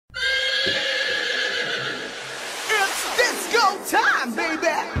time, baby.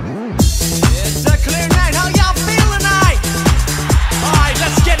 It's a clear night. How y'all feel tonight? All right,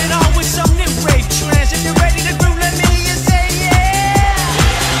 let's get it on with some new rave trance. If you're ready to groove, let me hear you say yeah.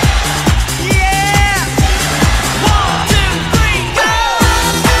 Yeah. 1, 2, 3, go.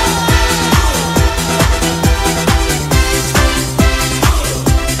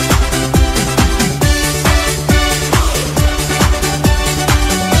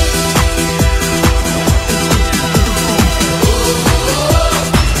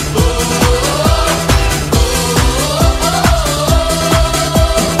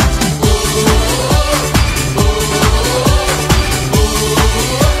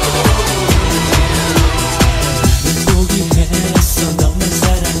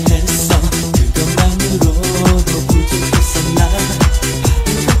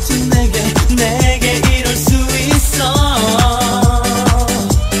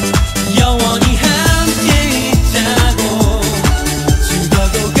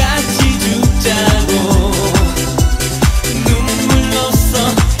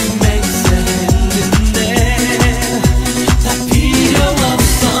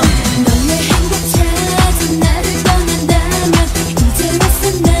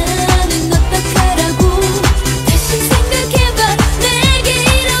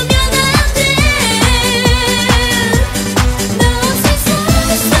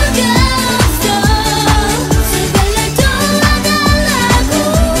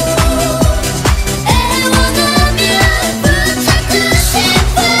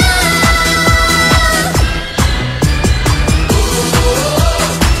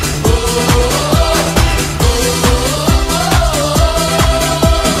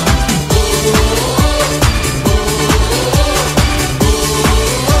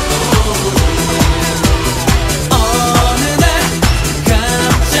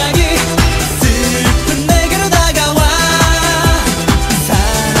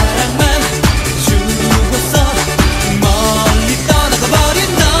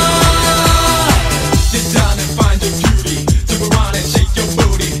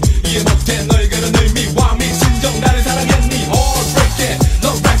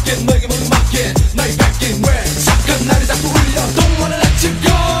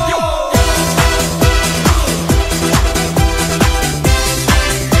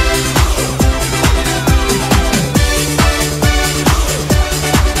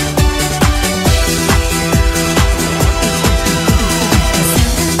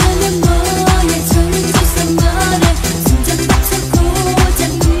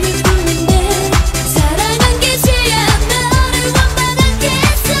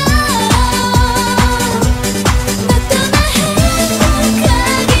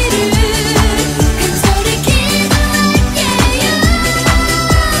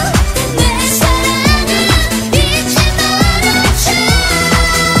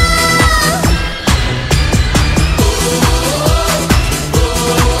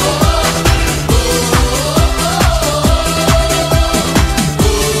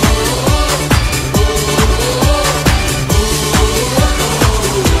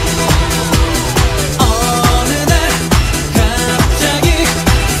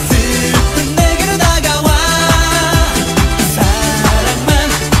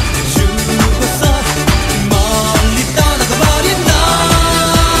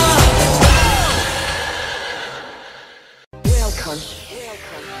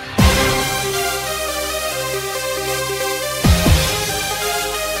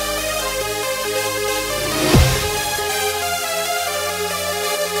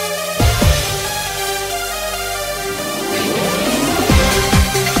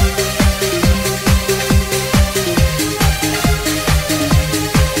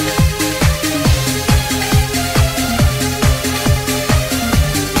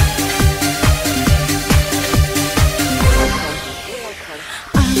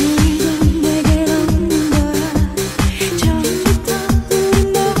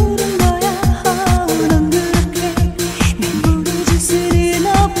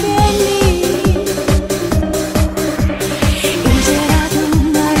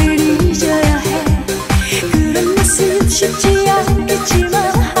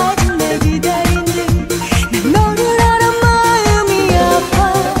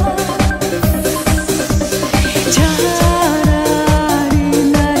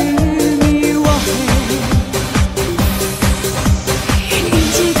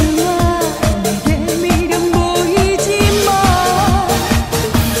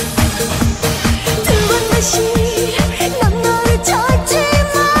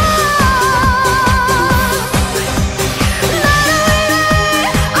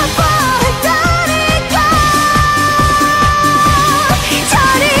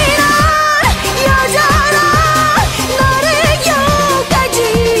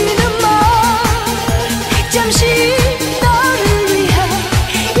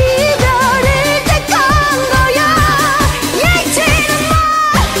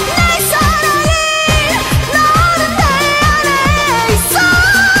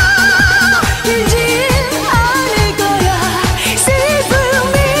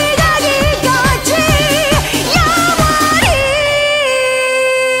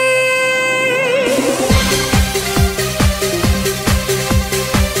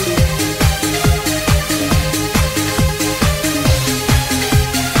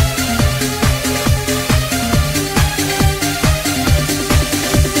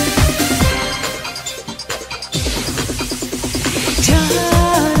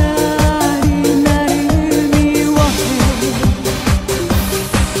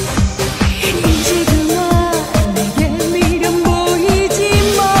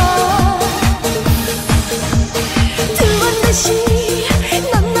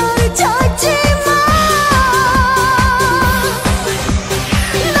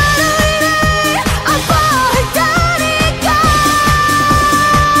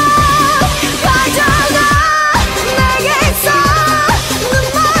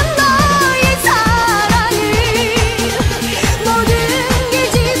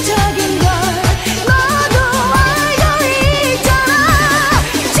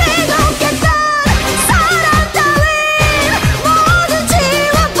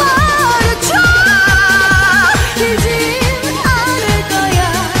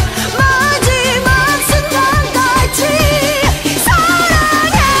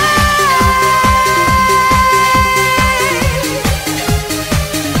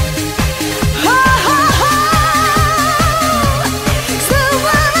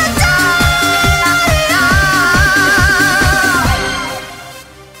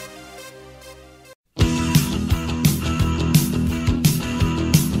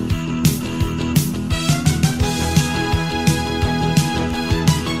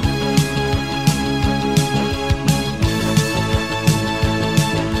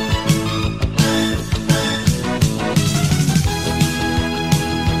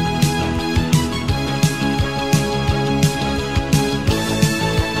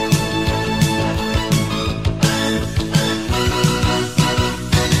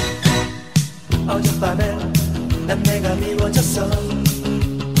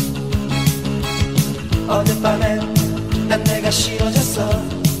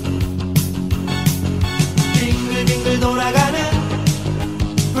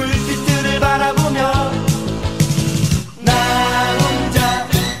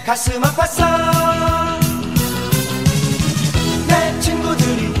 가슴 아팠어. 내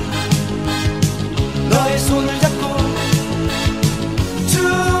친구들이 너의 손을 잡고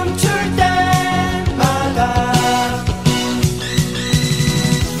춤출 때마다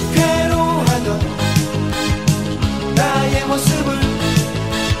괴로워하던 나의 모습을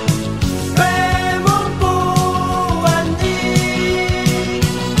왜 못 보았니.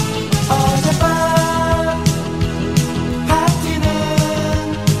 어젯밤 파티는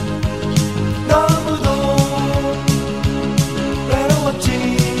너무도 외로웠지.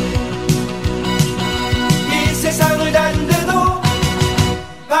 이 세상을 다는데도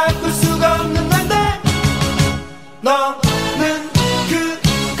바꿀 수가 없는 건데 너는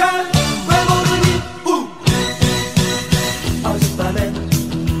그걸 왜 모르니. 어젯밤엔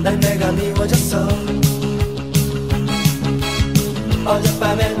난 내가 미워졌어.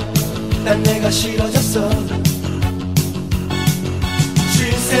 어젯밤엔 난 내가 싫어졌어.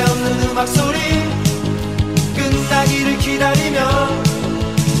 쉴 새 없는 음악 소리 끝나기를 기다리며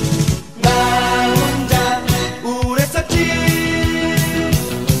나 혼자 우울했었지.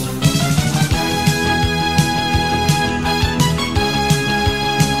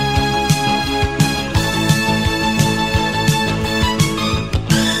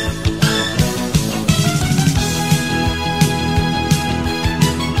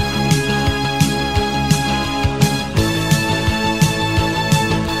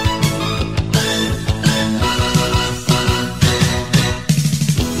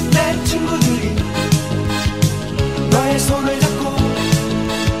 내 친구들이 너의 손을 잡고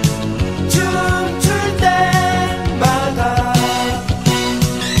춤출 때마다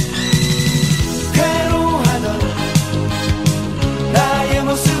괴로워하던 나의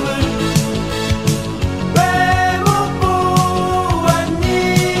모습을 왜 못 보았니.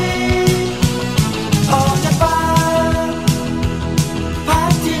 어젯밤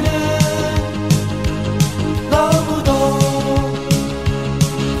파티는 너무도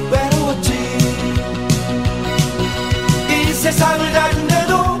외로웠지. 이 세상을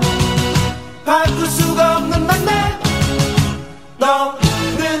다닌데도 바꿀 수가 없는 만남.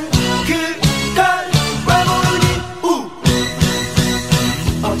 너는 그걸 왜 모르니.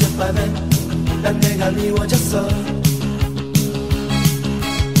 어젯밤엔 난 내가 미워졌어.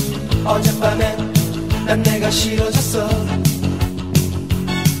 어젯밤엔 난 내가 싫어졌어.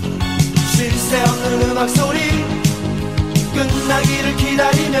 쉴 새 없는 음악 소리 끝나기를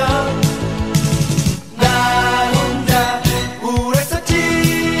기다리며 나 혼자 우울했었지.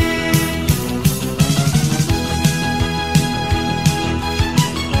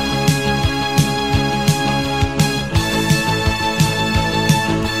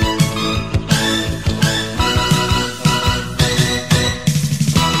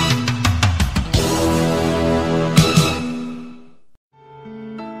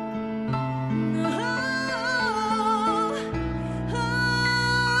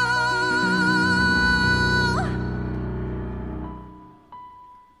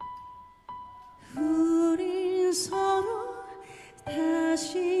 우린 서로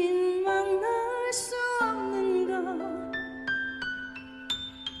다시 만날 수 없는 것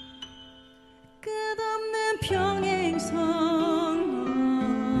끝없는 평행선.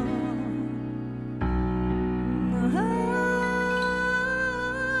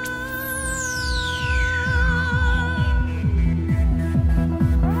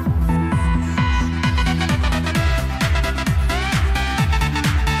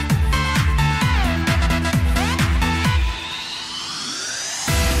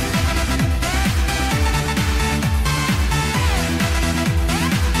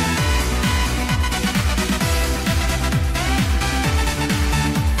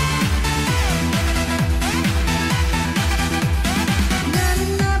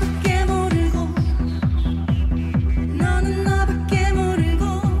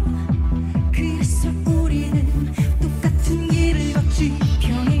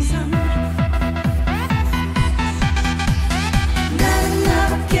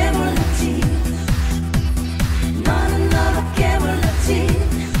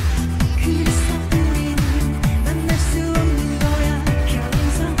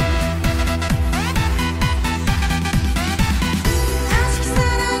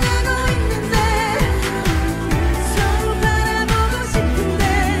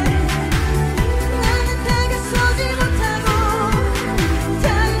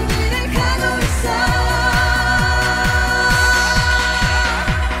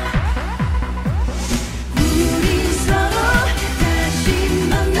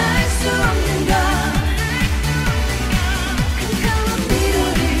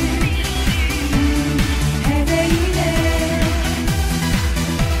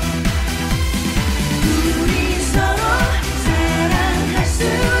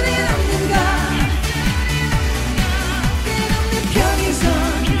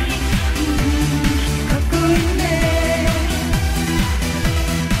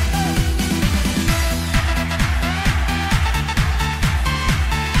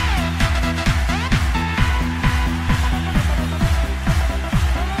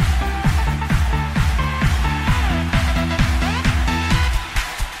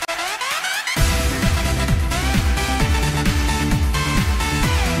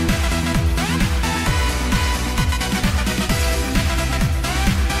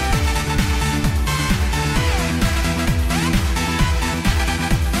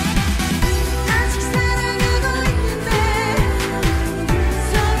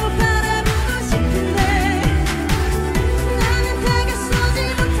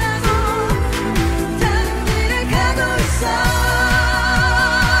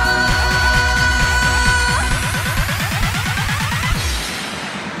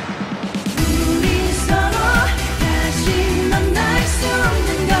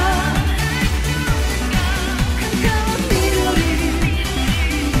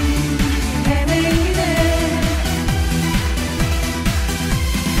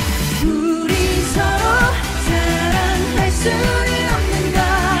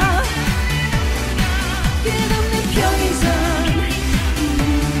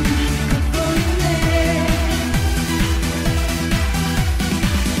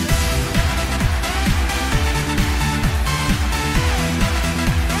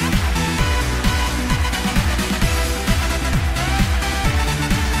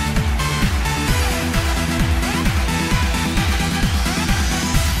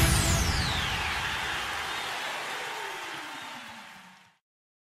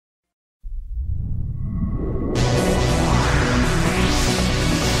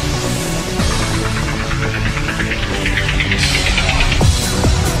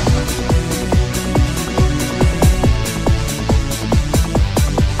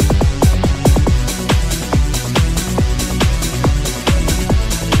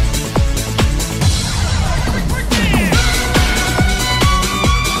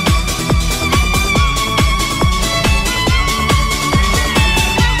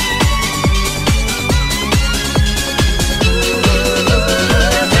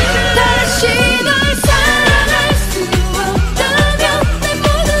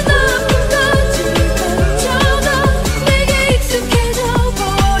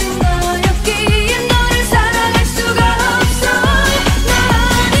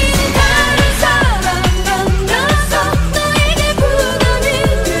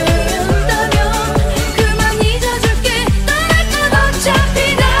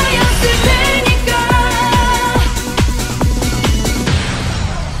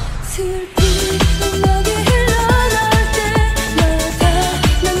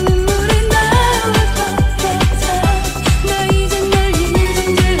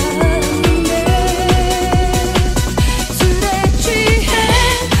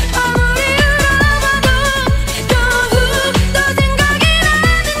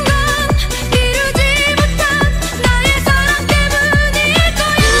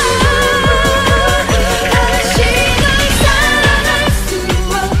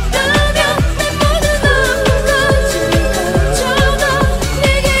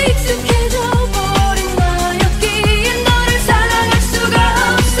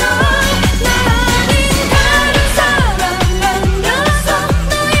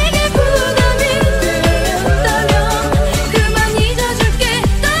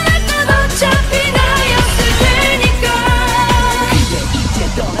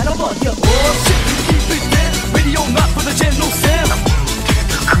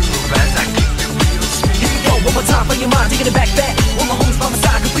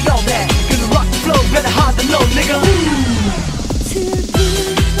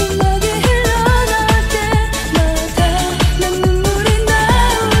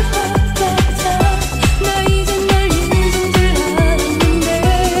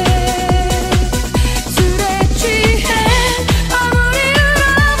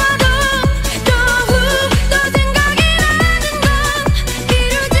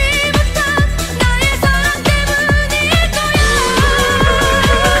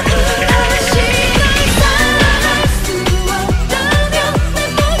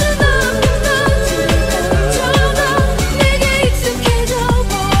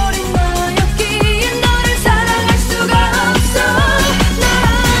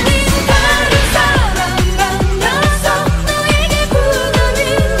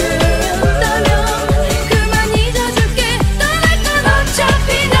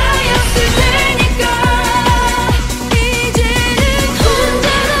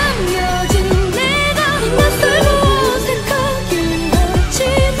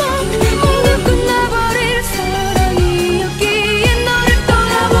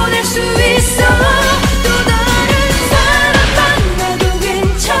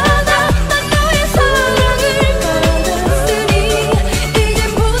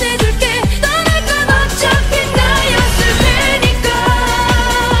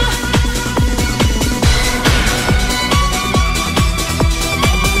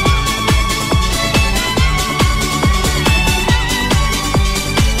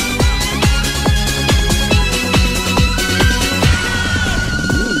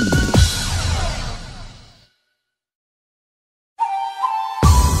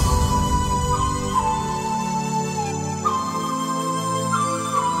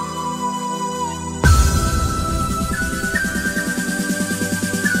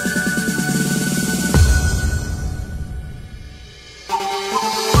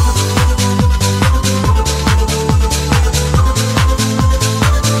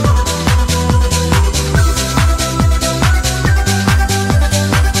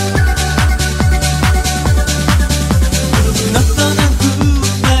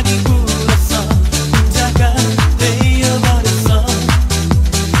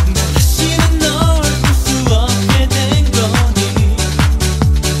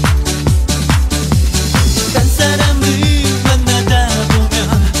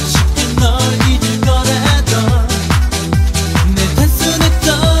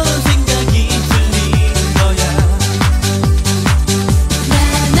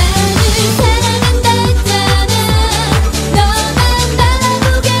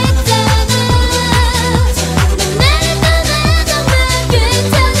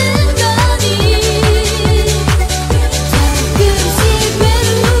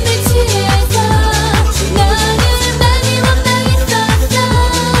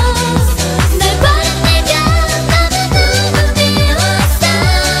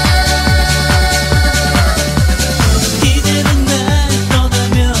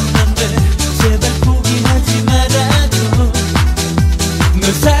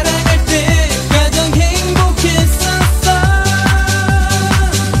 널 사랑할 때 가장 행복했었어.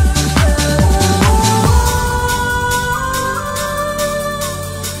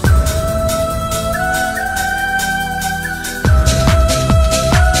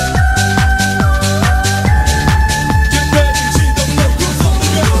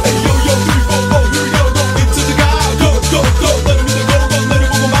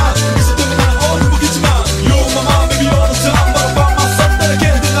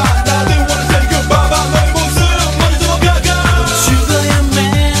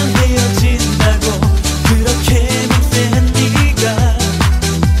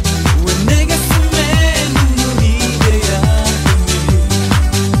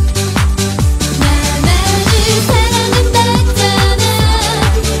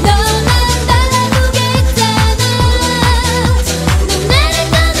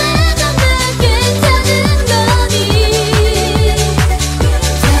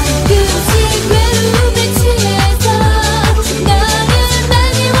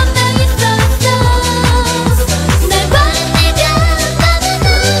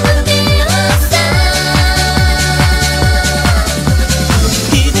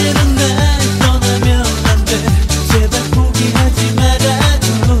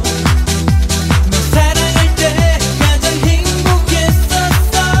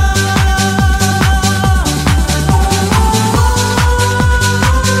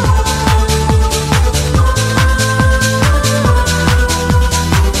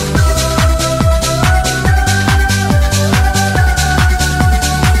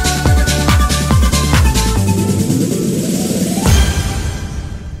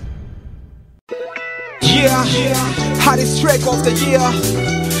 Hottest track of the year.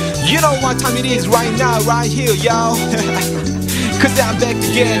 You know what time it is right now, right here, y'all. Cause I'm back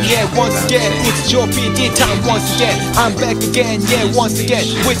again, yeah, once again. It's your PD time once again. I'm back again, yeah, once again.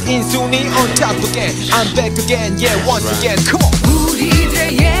 With 인순이 on top again. I'm back again, yeah, once again. Come on.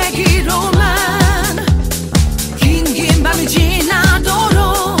 우리들의 얘기로만 긴 밤이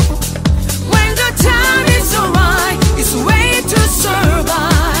지나도록 When the time is alright, it's a way to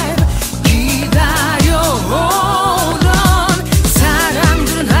survive. 기다려오던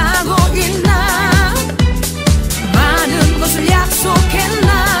사랑들은 하고 있나? 많은 것을 약속했나?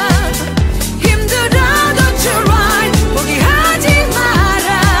 힘들어도 try, 포기하지 마라.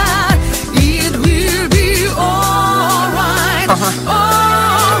 It will be alright,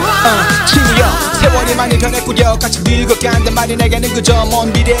 alright. 친구여, 세월이 많이 변했구려. 같이 늙어간단 말이 내게는 그저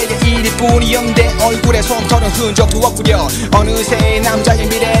먼 미래의 일일 뿐이었는데 얼굴에 솜털은 흔적도 없구려. 어느새 남자의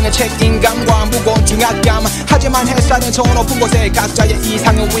미래는 책임감과 무거운 중압감. 하지만 햇살은 저 높은 곳에 각자의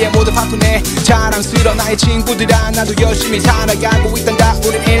이상을 위해 모두 바쁘네. 자랑스러운 나의 친구들아, 나도 열심히 살아가고 있단다.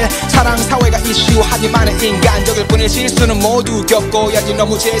 우린 일 사랑 사회가 이슈. 하지만 인간적일 뿐일 실수는 모두 겪어야지.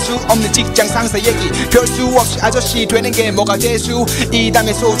 너무 재수 없는 직장 상사 얘기 별 수 없이 아저씨 되는 게 뭐가 재수. 이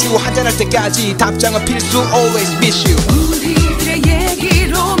담에 소주 한잔할 때까지 답장은 필수. Always miss you. 우리들의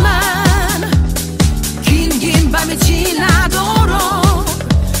얘기로만 긴 밤이 지나도록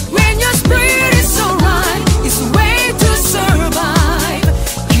When your spirit is alright, it's a way to survive.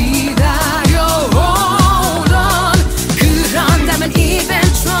 기다려오던 그런다면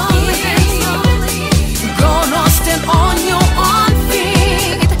eventually gonna stand on your own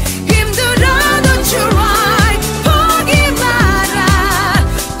feet. 힘들어도 try, 포기 마라.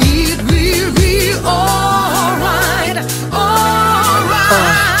 It will be alright, alright.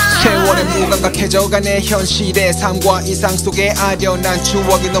 세월의 무감각해져가네. 현실의 삶과 이상 속에 아련한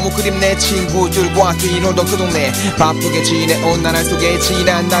추억이 너무 그립네. 친구들과 뛰노던 그 동네 바쁘게 지내온 나날 속에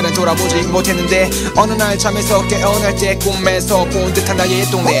지난 날은 돌아보지 못했는데 어느 날 잠에서 깨어날 때 꿈에서 본 듯한 나의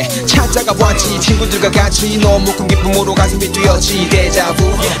동네 찾아가 보았지. 친구들과 같이 너무 큰 기쁨으로 가슴이 뛰었지. 데자부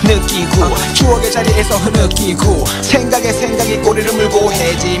느끼고 추억의 자리에서 흐느끼고 생각이 꼬리를 물고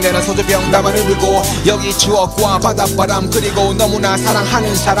해지면 소주병 나만을 들고 여기 추억과 바닷바람 그리고 너무나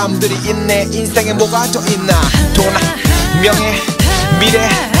사랑하는 사람들이 있네. 인생에 뭐가 더 있나? 돈, 명예, 미래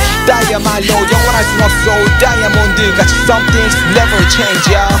다이아말로 영원할 순 없어. 다이아몬드 같이 some things never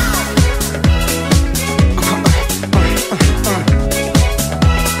change, y'all.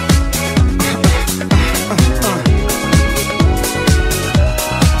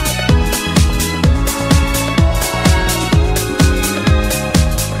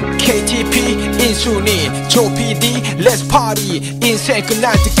 KTP 인순이 조PD Let's party 인생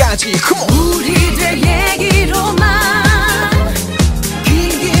끝날 때까지 Come on. 우리들 얘기로만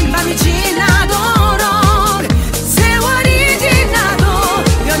긴 밤이 지나도록 세월이 지나도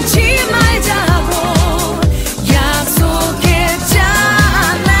변치 말자고 약속했잖아.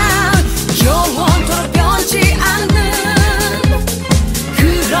 영원토록 변치 않는 그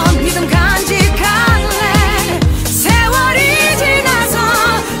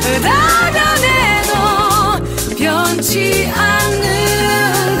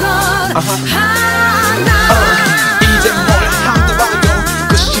이제 뭘 하더라도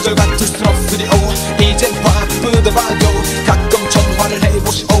그 시절 같을 순 없으리오 이젠 바쁘더라도 가끔 전화를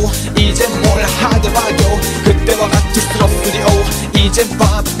해보시오 이제 뭘 하더라도 그때와 같을 순 없으리오 이젠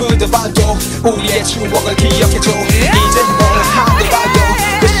바쁘더라도 우리의 추억을 기억해줘 이젠 뭘 하더라도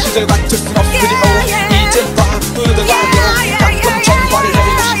그 시절 같을 순 없으리오 이젠 바쁘더라도 가끔 전화를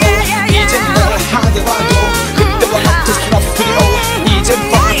해보시오 이젠 뭘 하더라도 그때와 같을 순 없으리오 이젠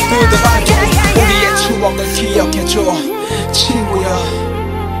바쁘더라도 우리의 추억을 기억해줘 친구야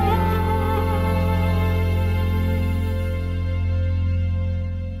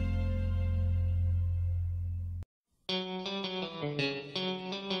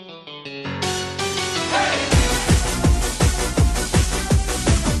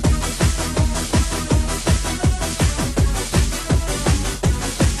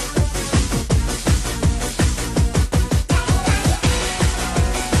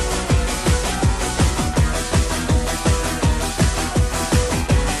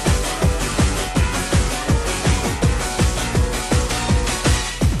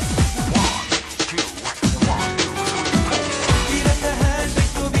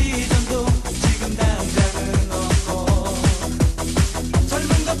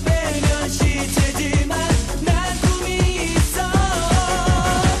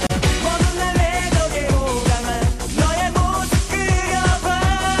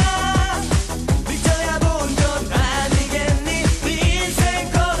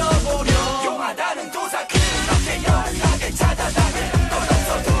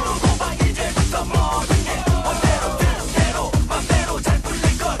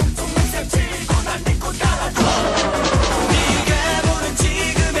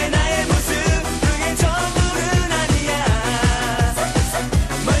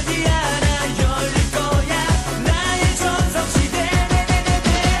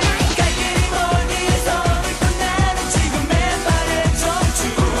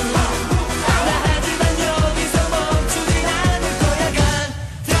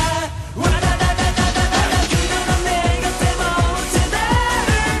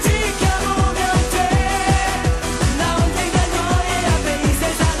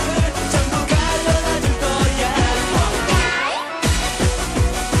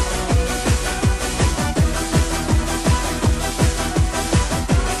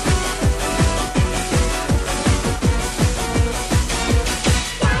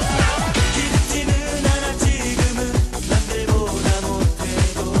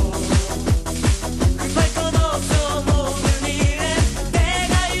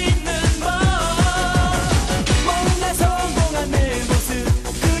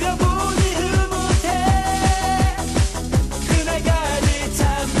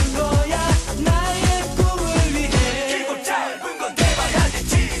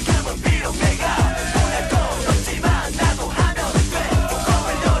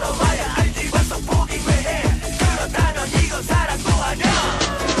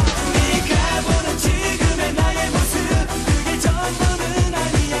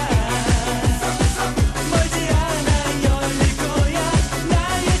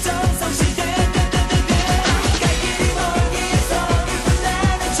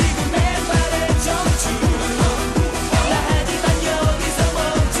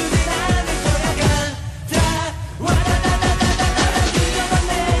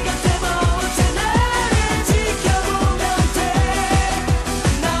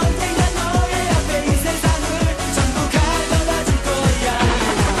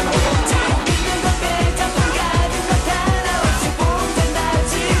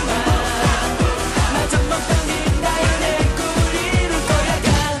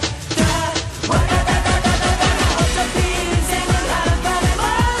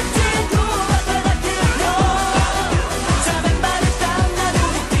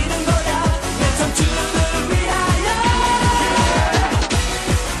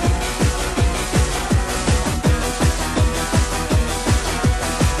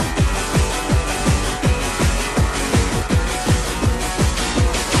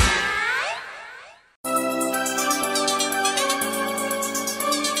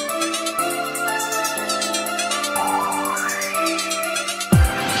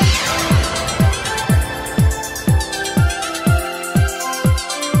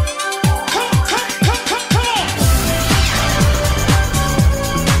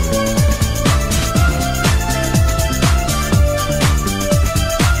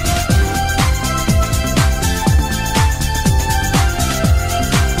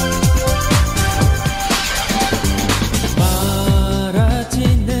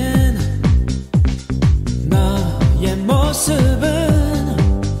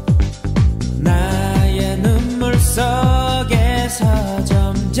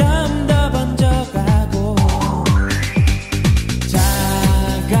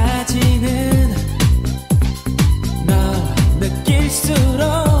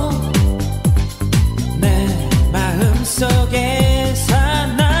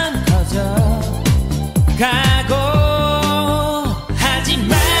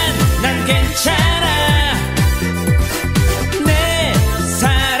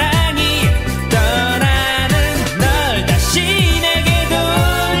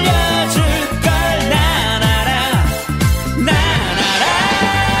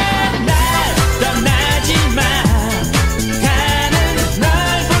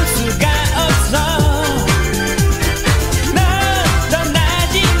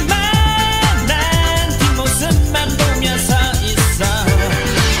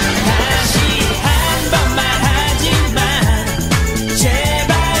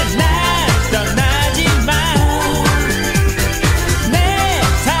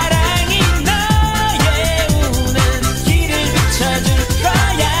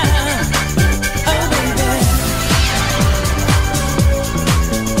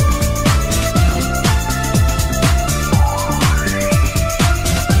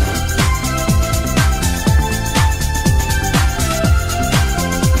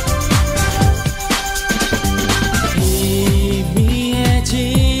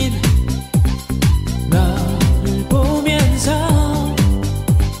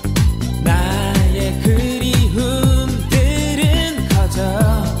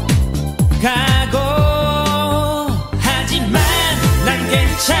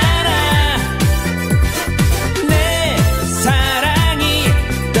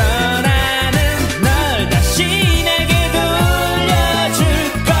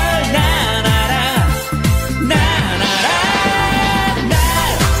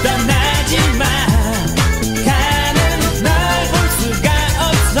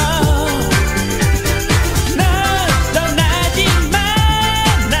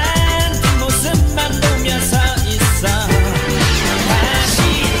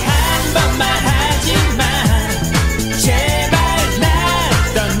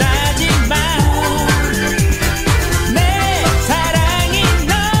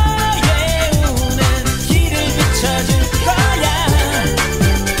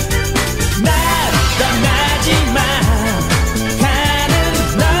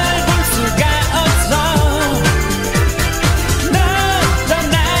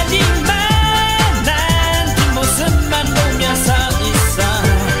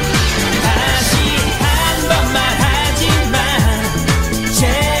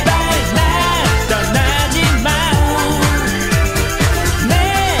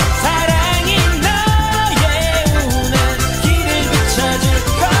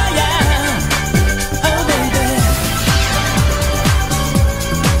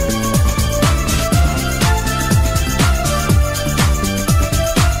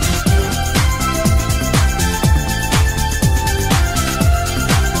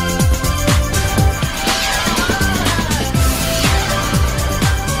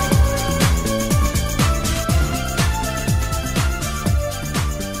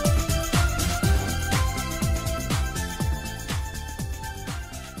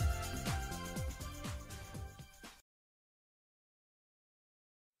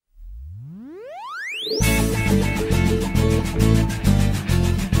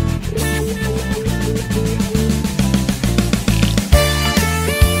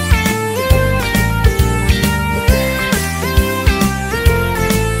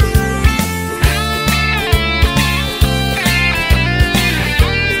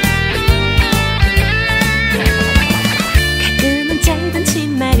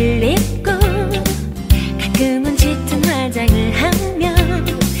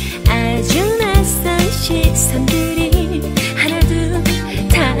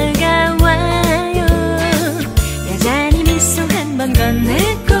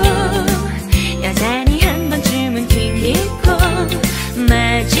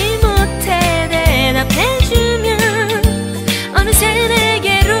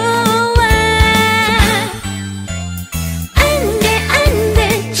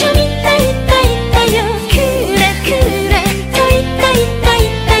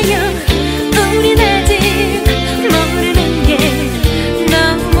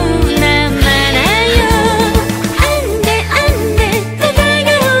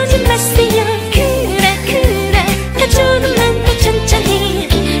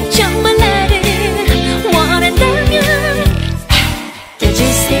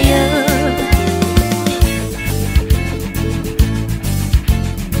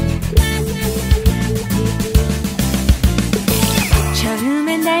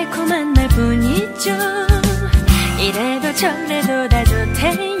전에도 다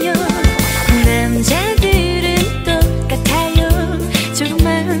좋대요. 남자들은 똑같아요.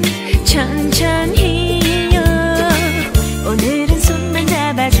 조금만 천천히요. 오늘은 손만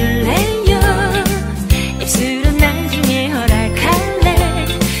잡아줄래요. 입술은 나중에 허락할래.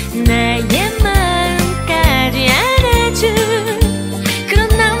 나의 마음까지 안아줄 그런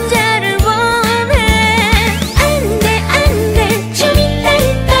남자를 원해. 안돼 안돼 좀 있다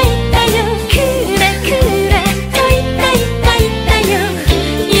있다요. 그래 더 있다 있다요.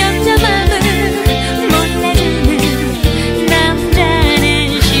 여자 맘은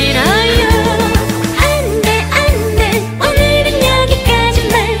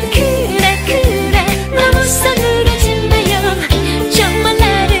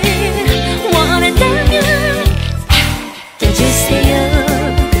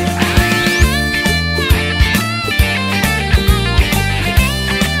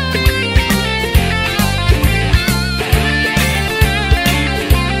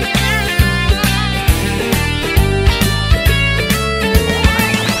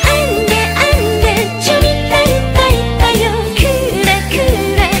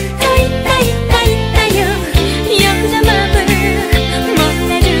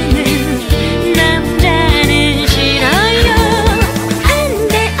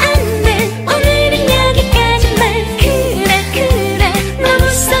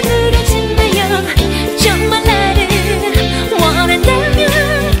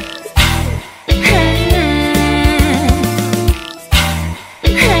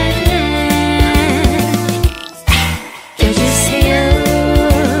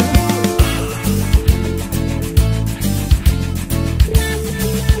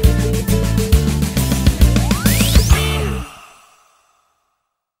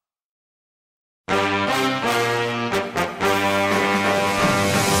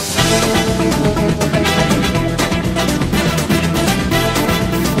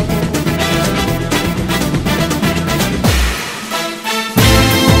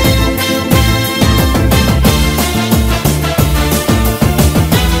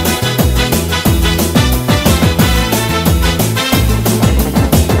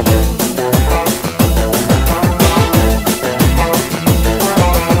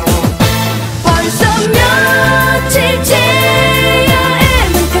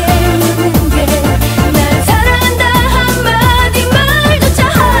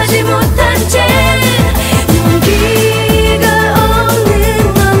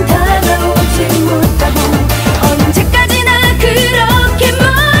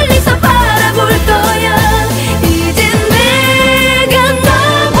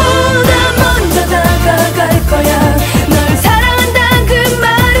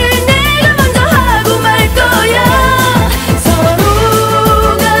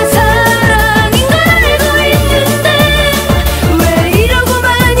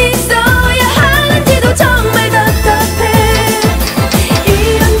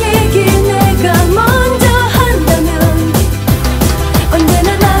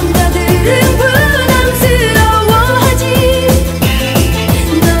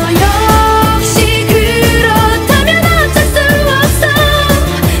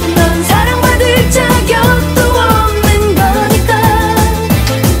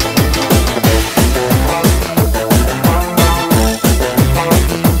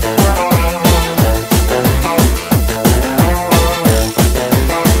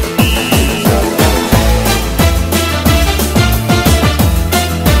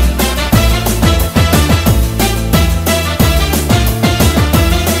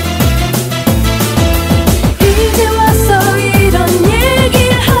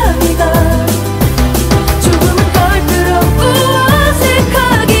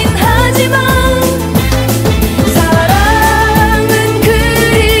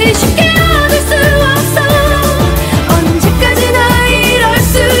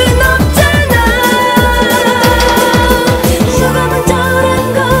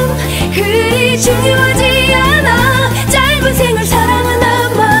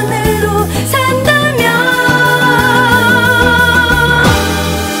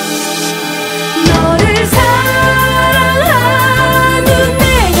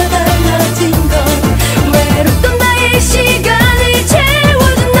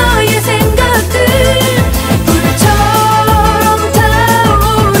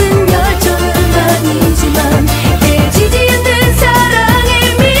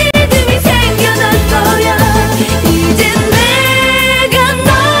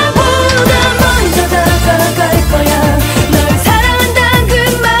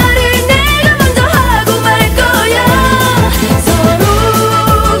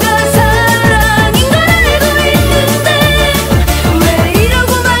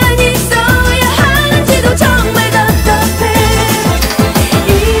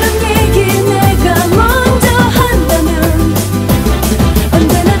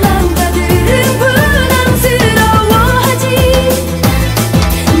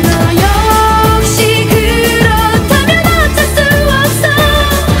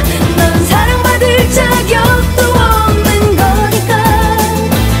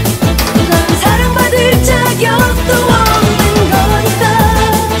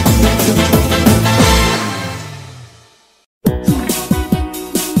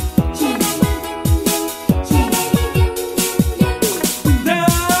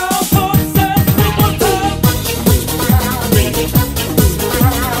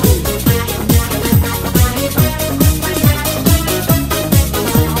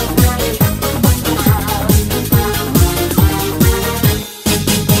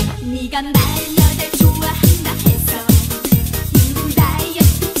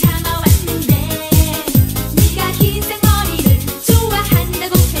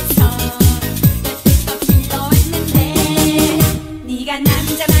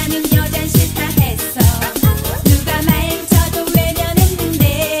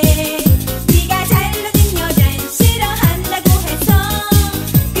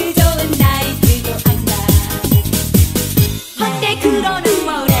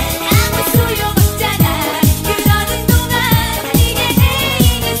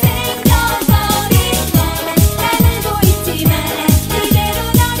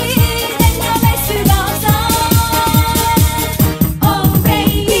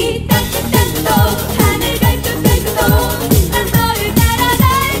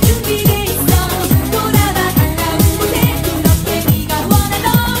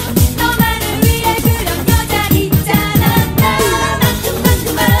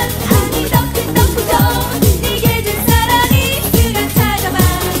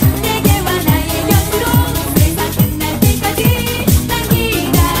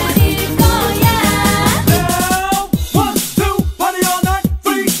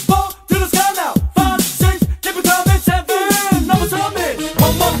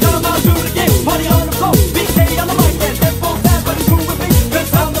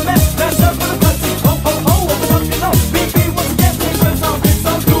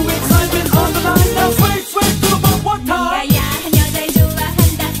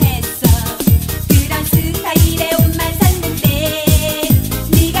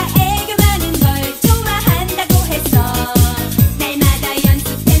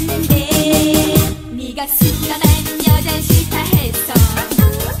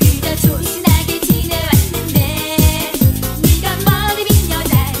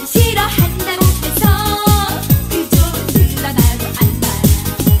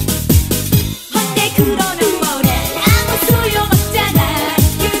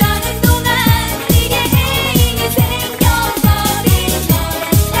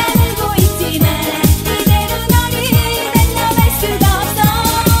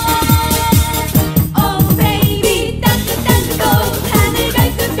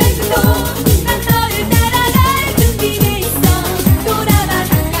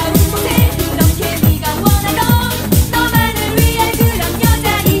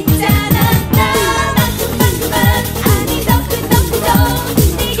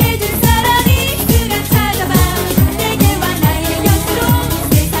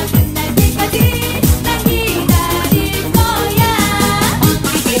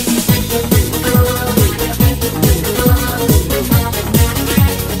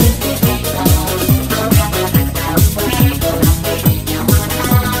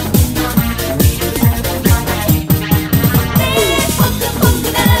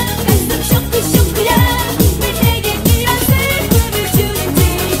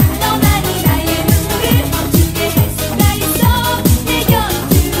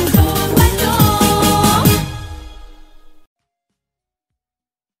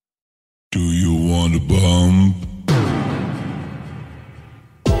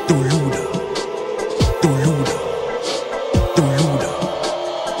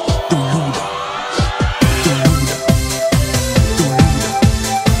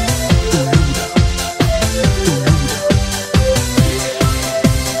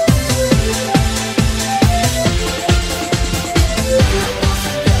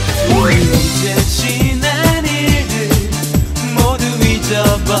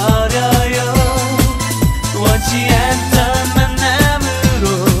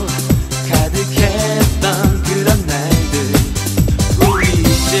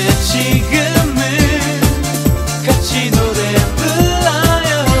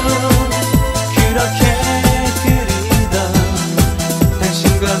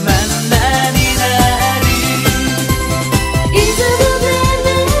잊어도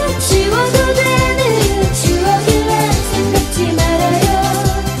되는 추억이란 생각지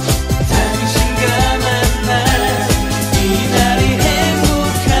말아요.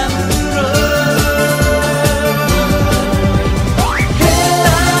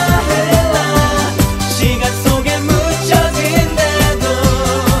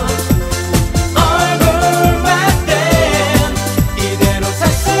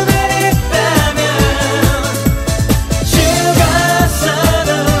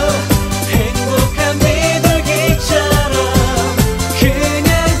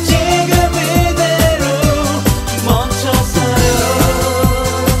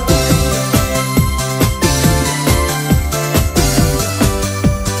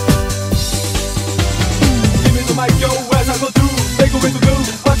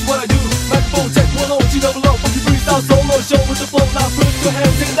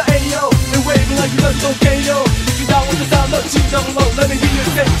 진정으로 Let me hear you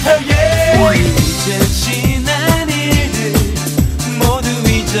say hell yeah. 이제 지난 일들 모두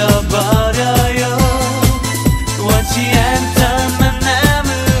잊어버려요. 원치 않던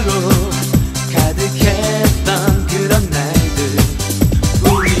만남으로 가득했던 그런 날들.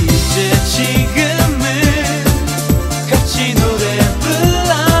 우리 이제 지금은 같이 노래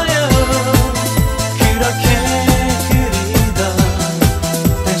불러요. 그렇게 그리던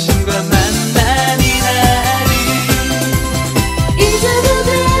당신과 만난 이 날이 잊어도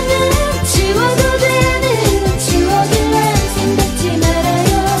되는 지워도 되는 추억일만 생각지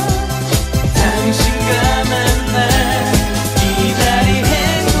말아요.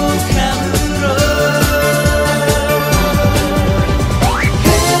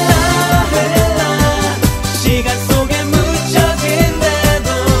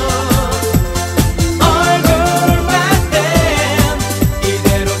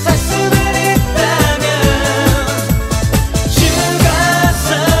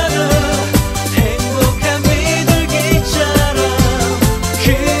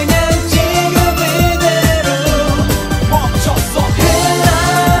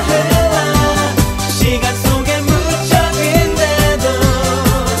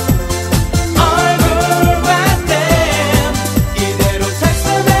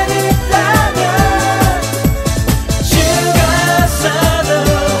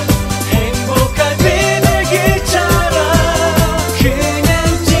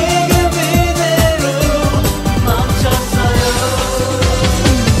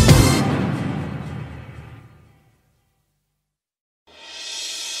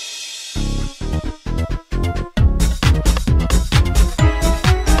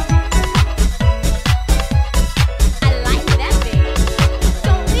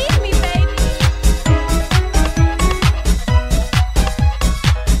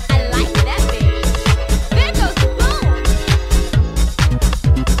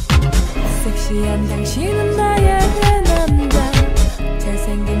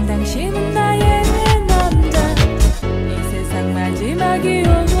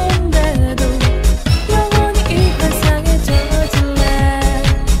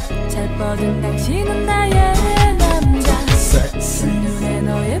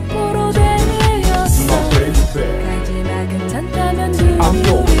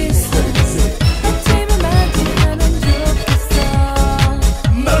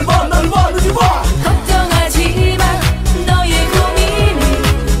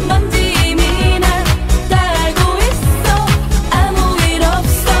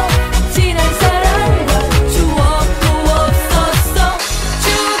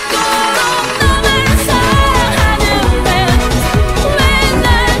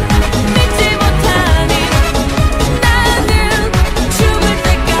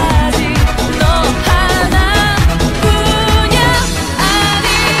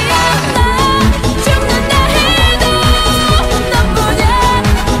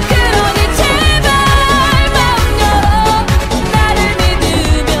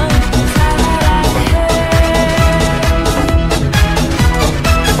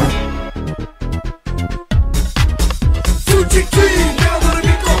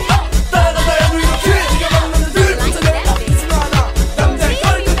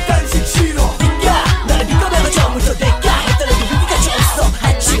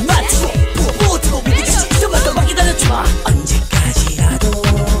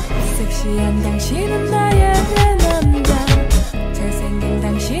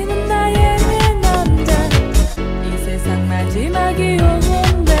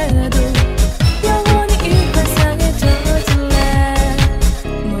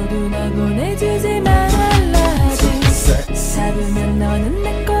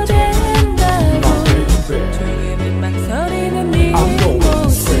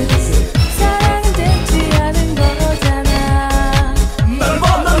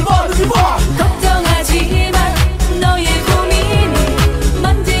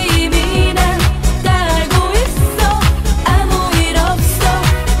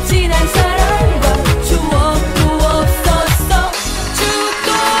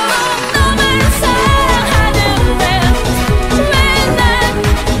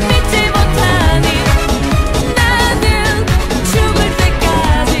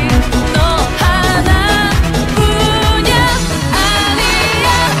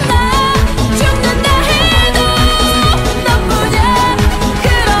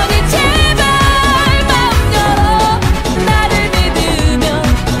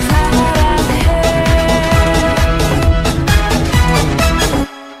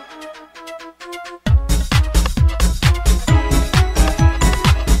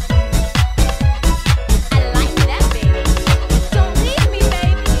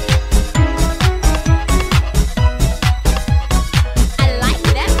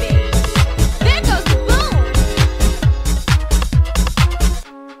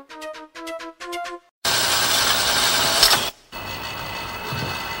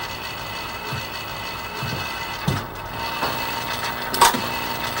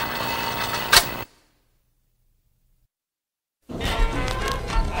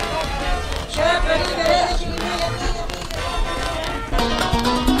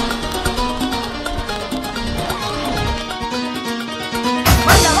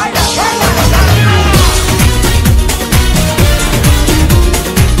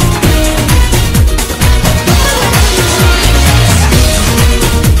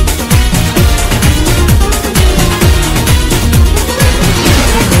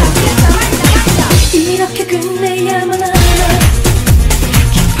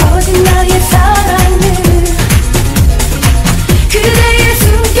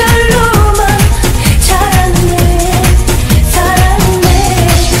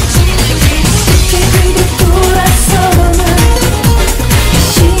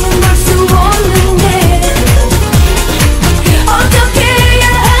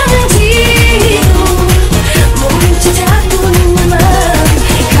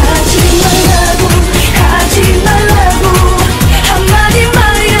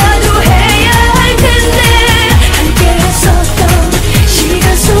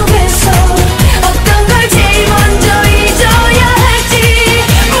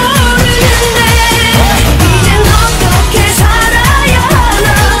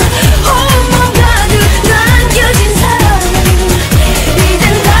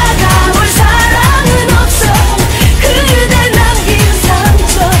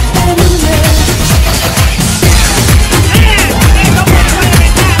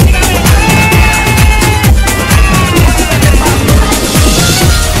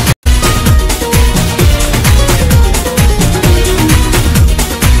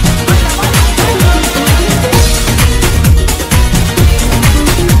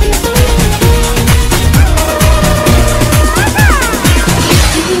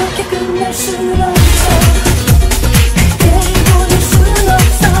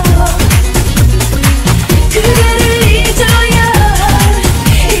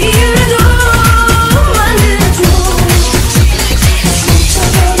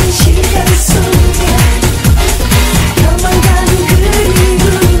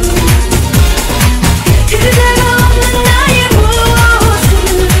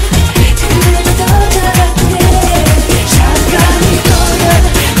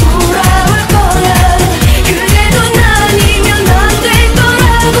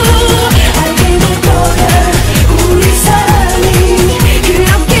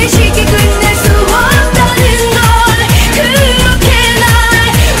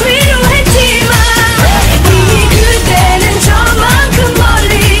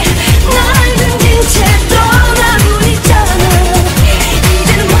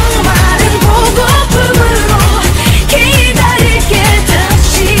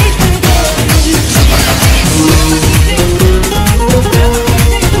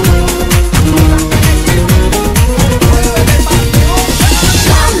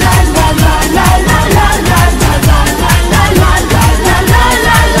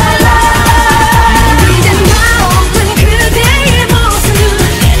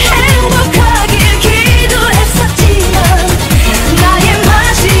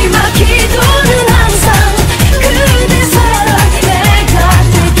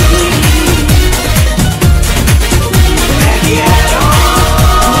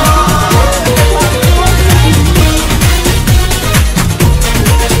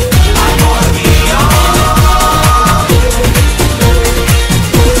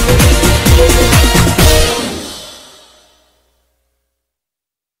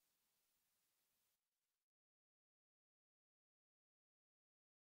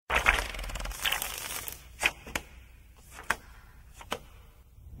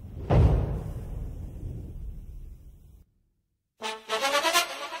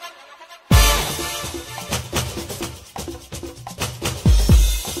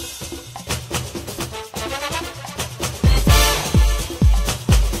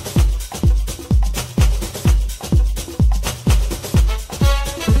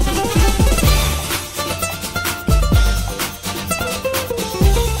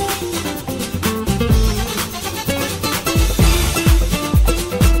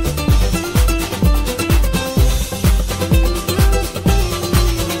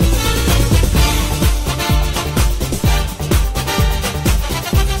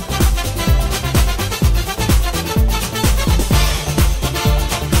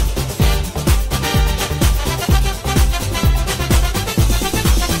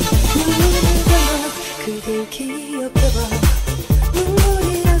 늘 기억해봐.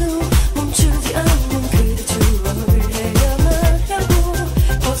 눈물이라도 멈추지 않는 그대 추억을 헤어나려고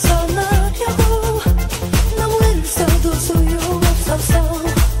벗어나려고 너무 애를 써도 소용없어서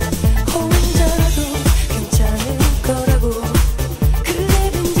혼자라도 괜찮을 거라고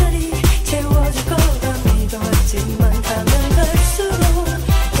그대 빈자리 채워줄 거라 믿어왔지만 가면 갈수록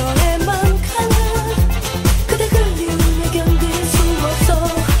너에만 가는 그대 그리움에 견딜 수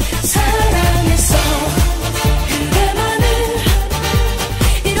없어. 사랑했어 그대만을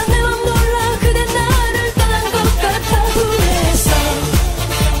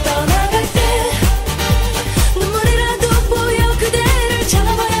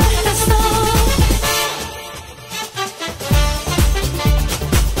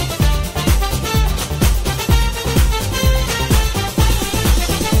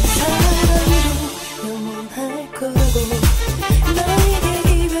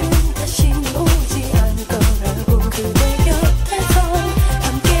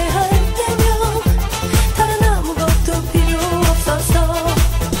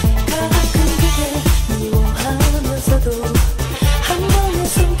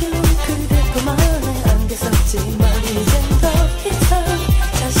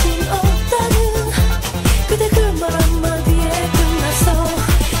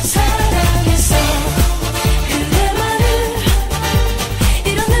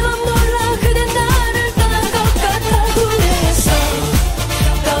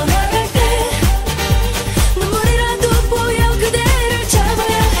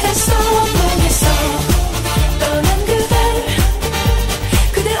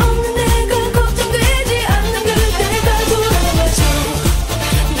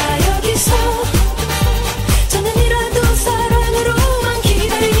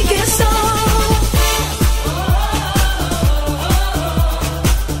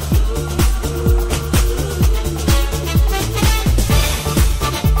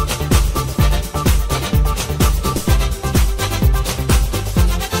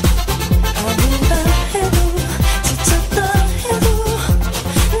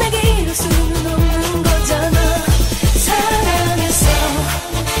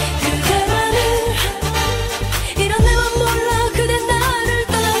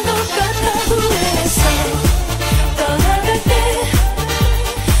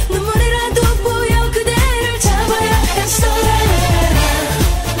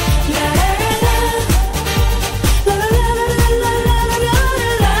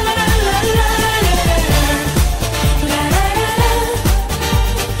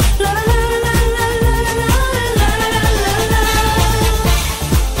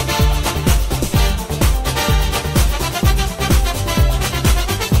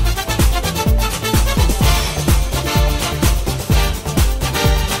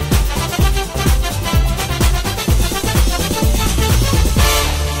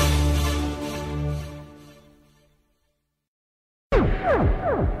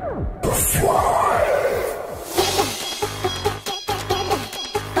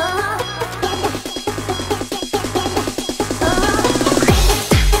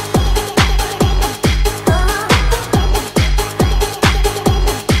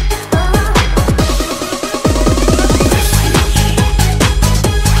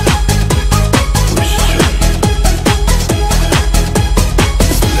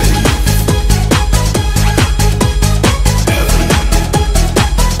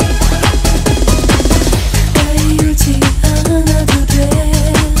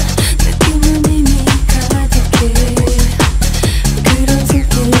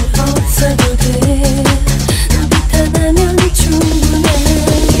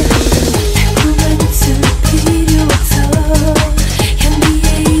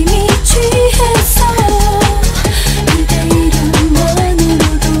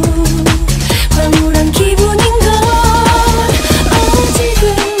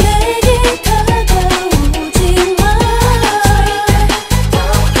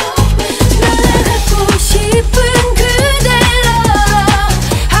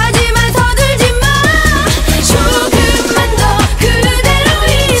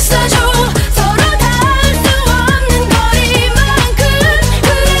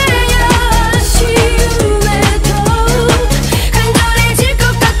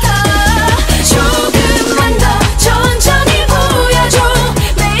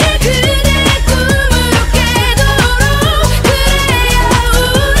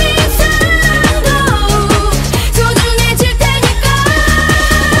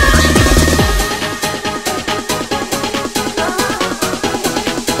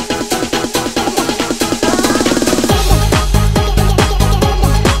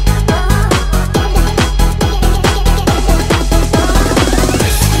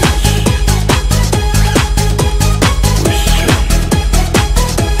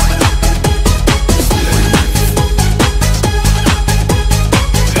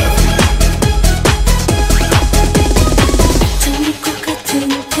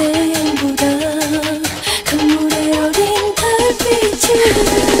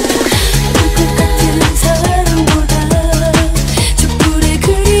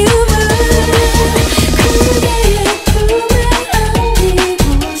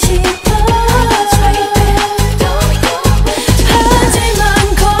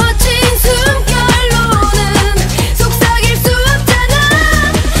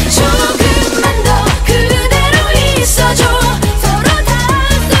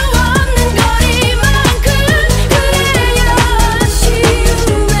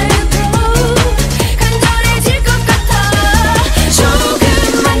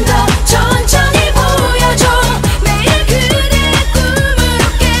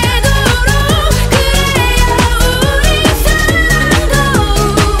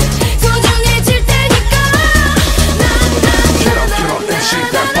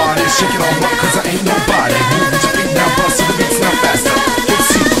shake it all up, cause I ain't nobody. Move with your feet now, bust to the beats now faster. Get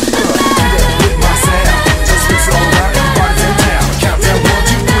super good, do that with my sound. Just mix it all out, everybody's in town. Countdown 1,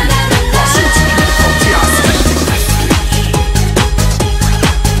 2, 3. I'll shoot to you, oh,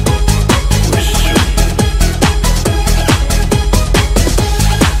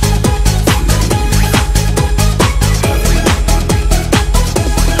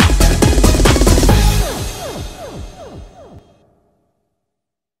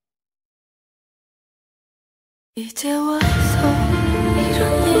 이제 와서 이런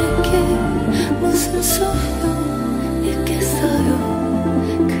얘기 무슨 소용 있겠어요.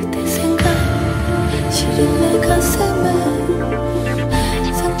 그대 생각 시린 내 가슴에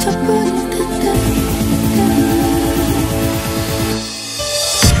상처뿐일 텐데.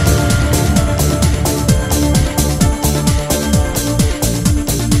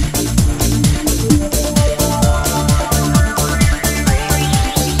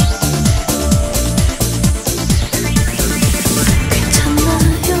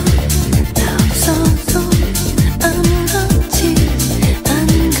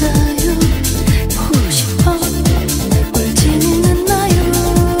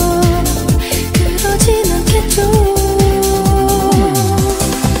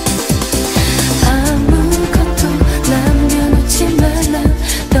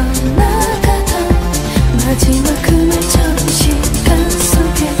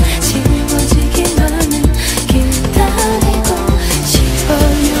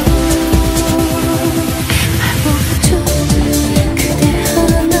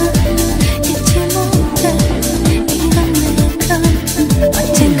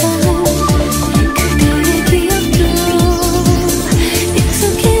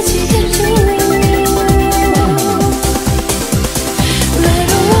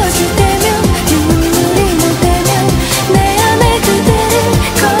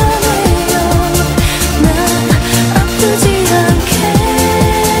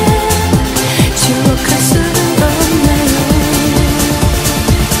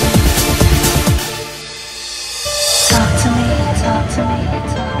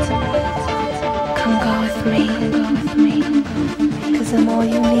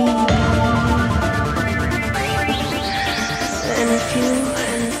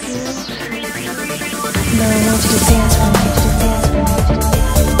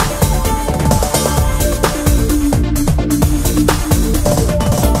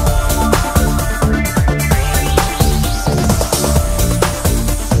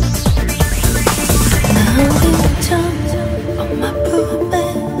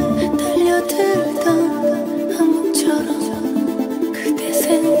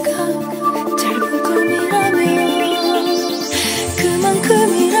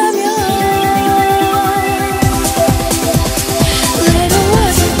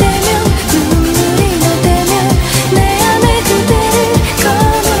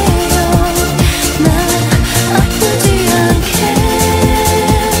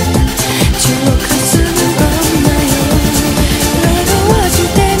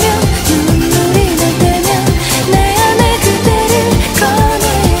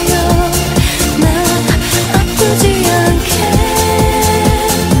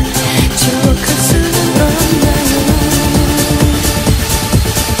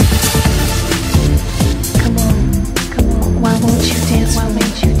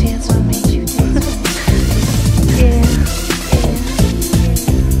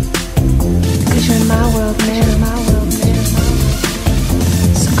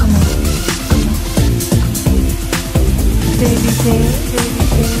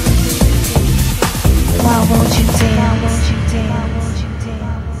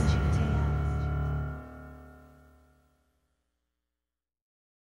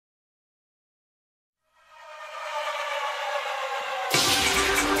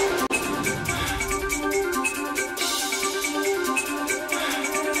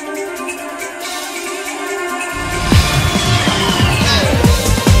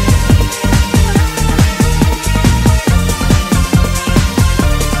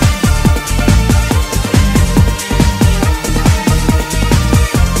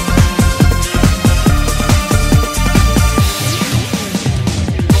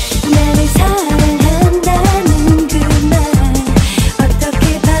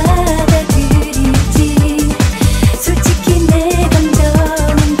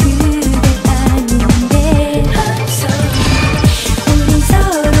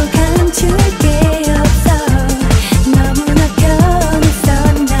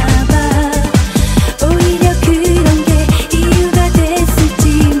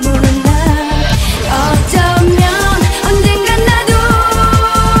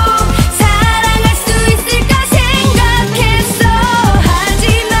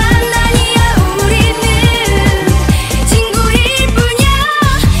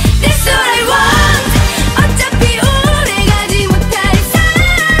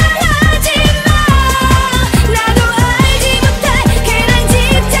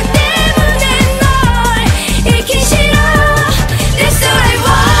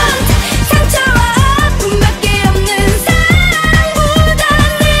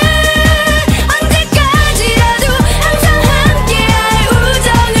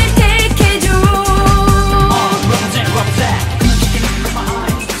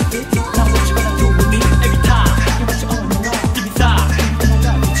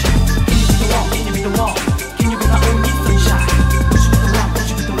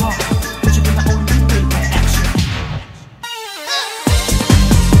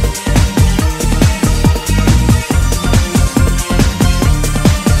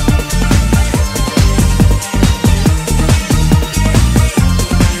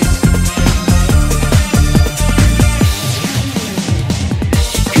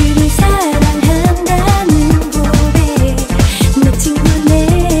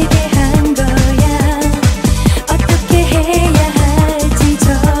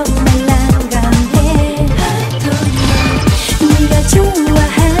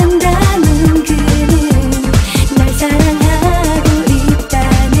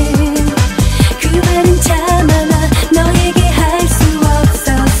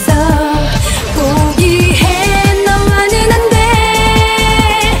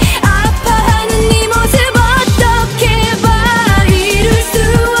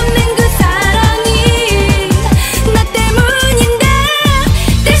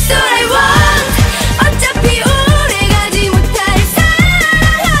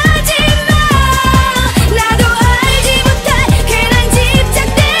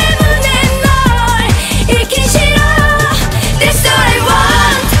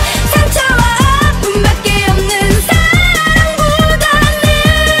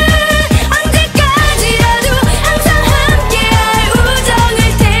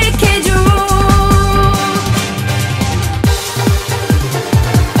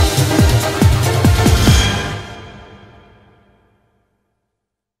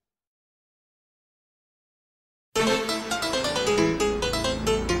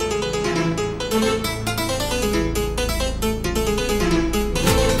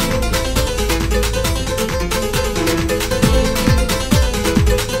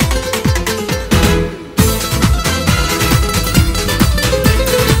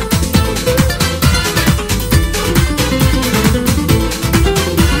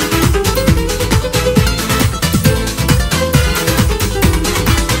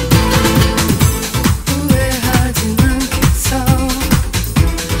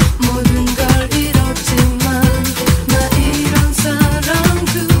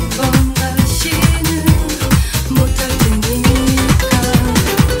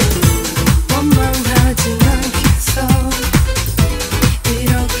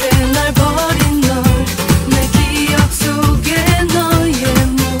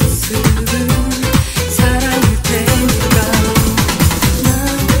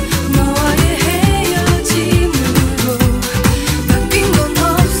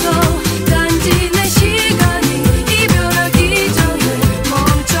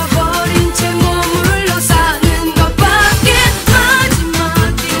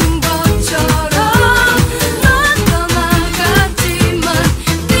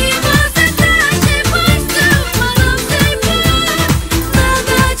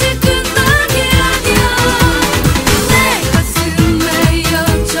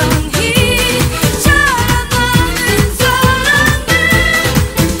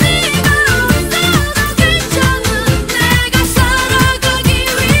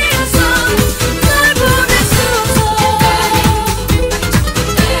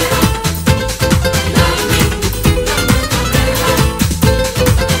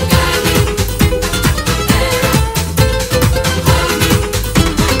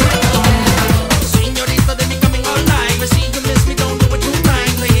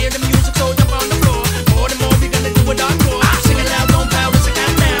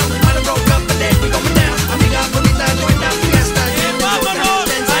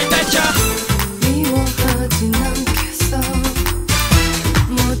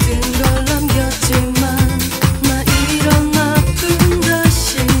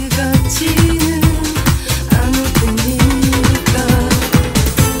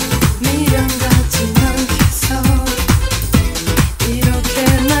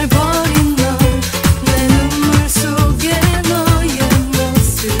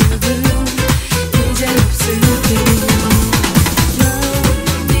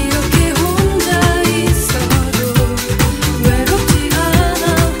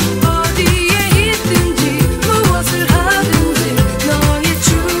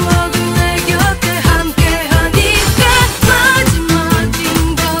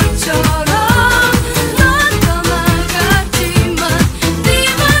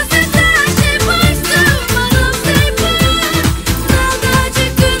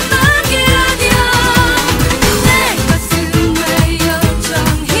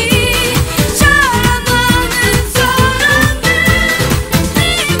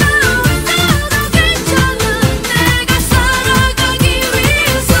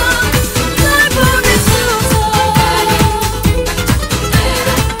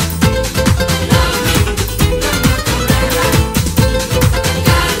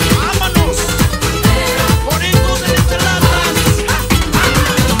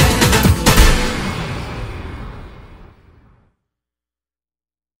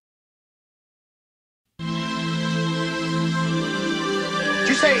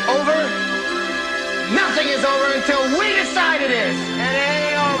 say over? Nothing is over until we decide it is. And it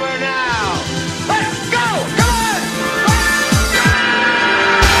ain't over now. Let's go! Come on!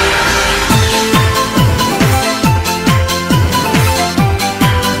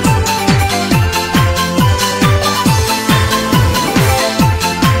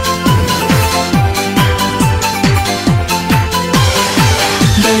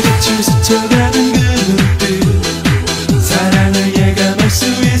 날개칠 스쳐가는 그 눈빛 사랑을 예감할 수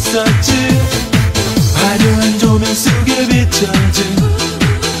있었지. 화려한 조명 속에 비춰진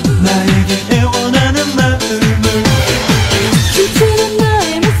나에게 애원하는 마음을 춤추는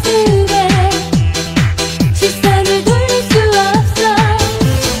너의 모습에 시선을 돌릴 수 없어.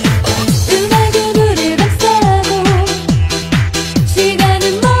 음악은 우릴 감싸고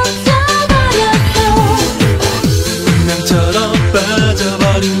시간은 멈춰버렸어. 운명처럼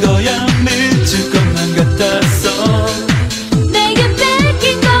빠져버린 거야. 미칠 것만 같았어. 내게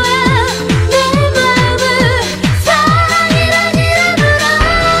뺏긴 거야 내 마음을. 사랑이란 이름으로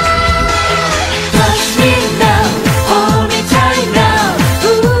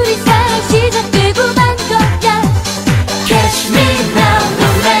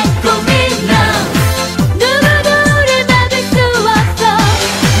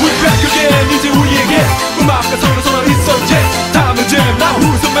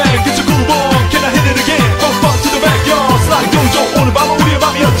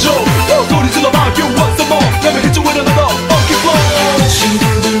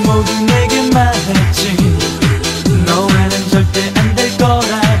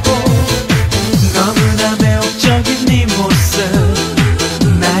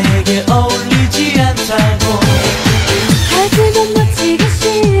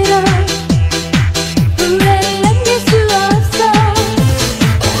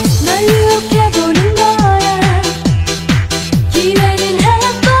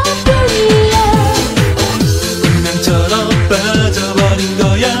잊어버린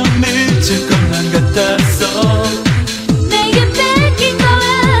거야 미칠 것만 같았어 내게 뺏긴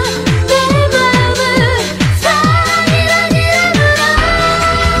거야 내 마음을 사랑이란 이름으로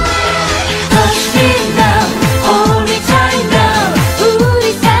Touch me now, only time now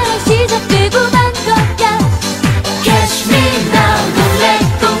우리 사랑 시작되고 만 거야 Catch me now, don't let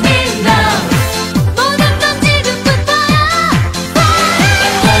go me now 모든 건 지금부터야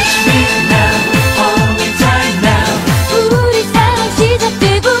Touch me now, only time now 우리 사랑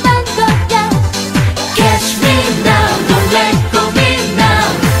시작되고 만 거야 Catch me now, don't let go me now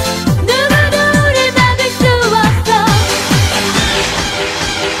누구도 우릴 막을 수 없어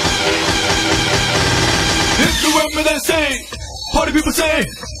If you want me then say Party people say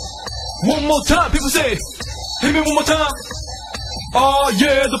One more time people say Hit me one more time Oh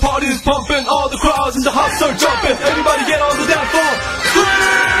yeah, the party is pumping All the crowds in the house are jumping Everybody get on the dance floor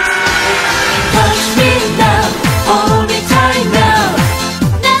Touch me now, only time now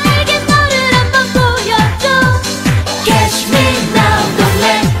나에게 너를 한번 보여줘 Catch me now, don't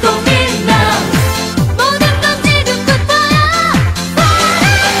let go me now 모든 건 지금부터야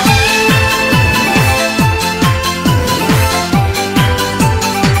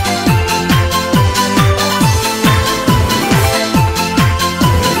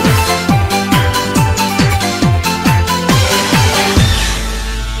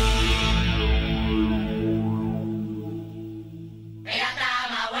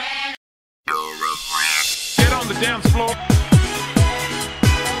Get on the dance floor.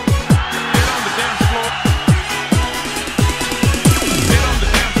 Get on the dance floor. Get on the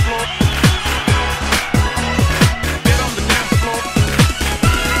dance floor. Get on the dance floor.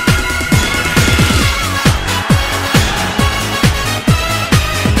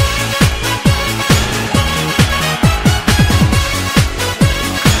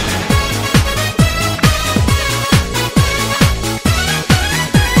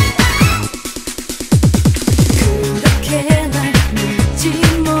 그렇게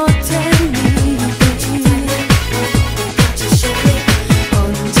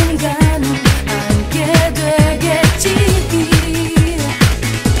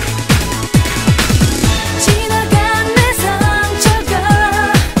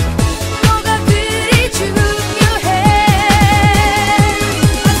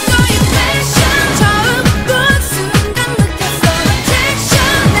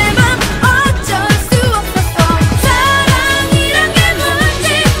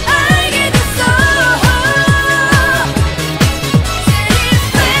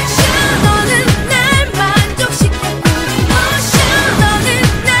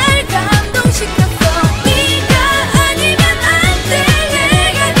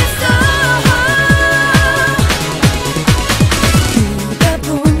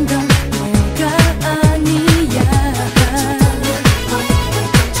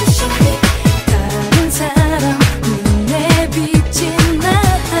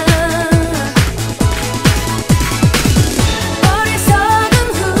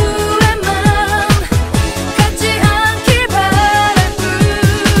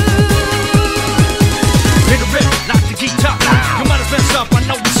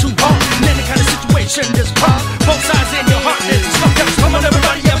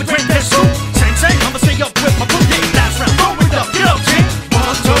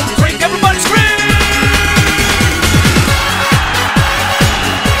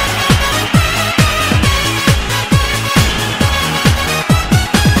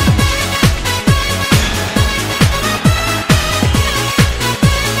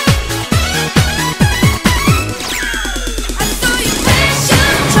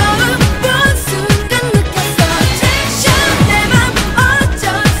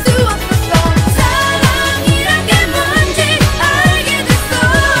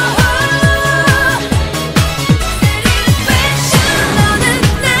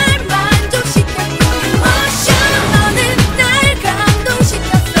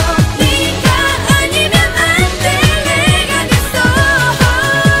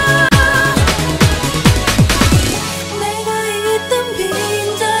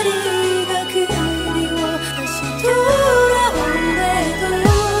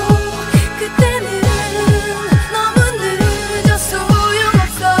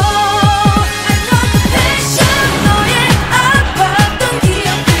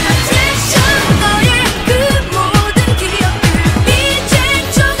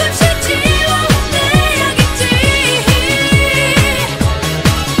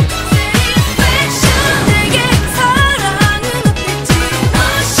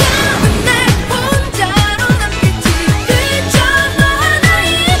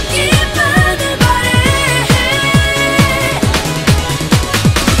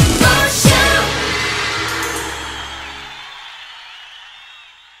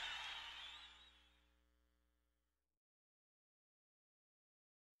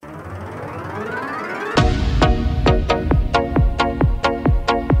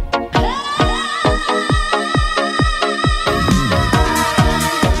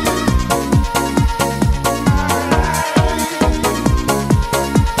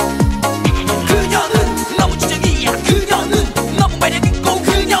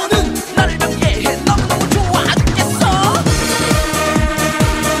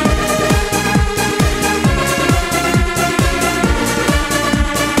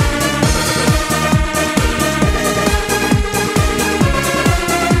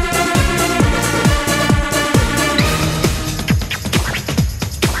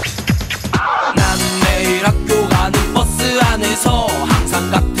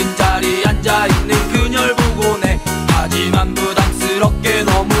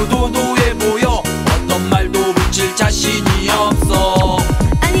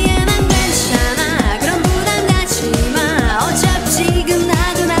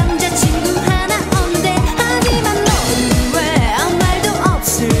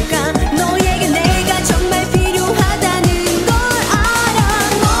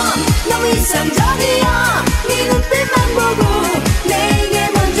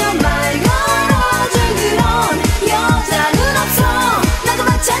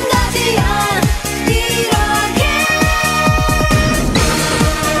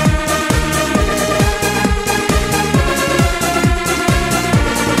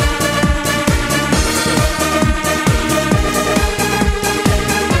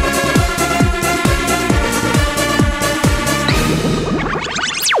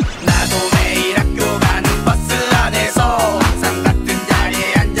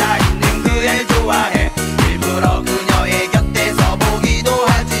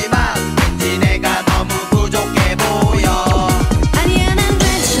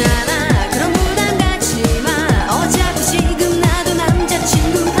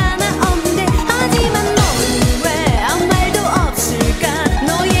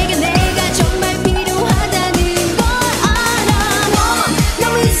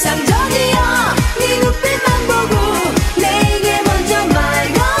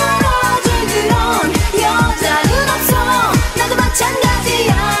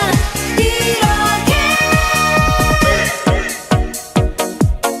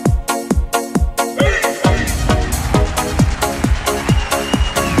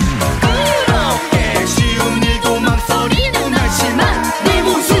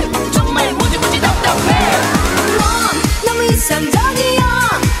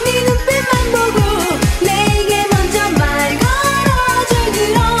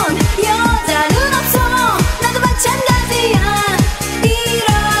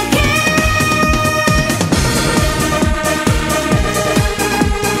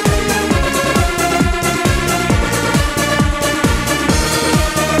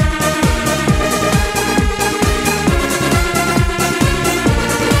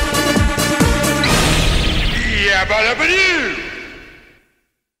happened to you?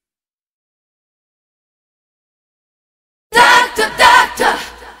 Doctor, doctor,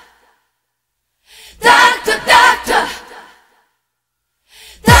 doctor, doctor,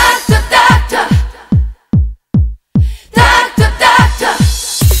 doctor, doctor, doctor, doctor.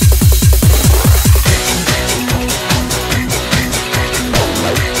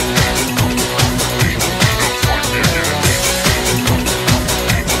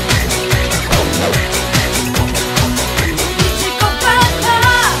 미칠 것 같아.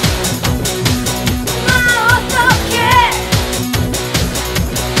 나 어떡해.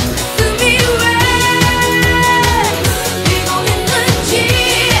 숨이 왜 뛰고 있는지.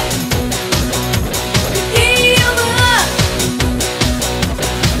 이유는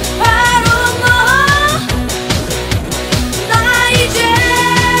바로 너. 나 이제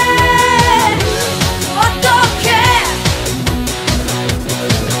어떡해.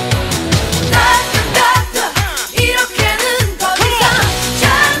 따뜻따뜻 이렇게는 더 이상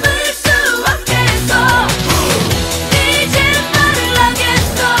참을 수 없겠어. 이제 말을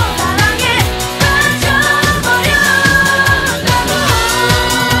하겠어. 사랑에 빠져버려.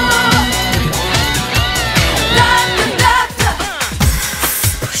 나도 따뜻따뜻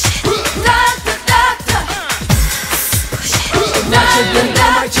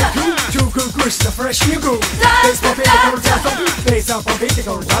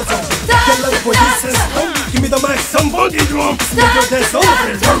Give me the mic, somebody drum. Make your dance on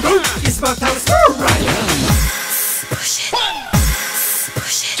the drum. It's about time to start right now.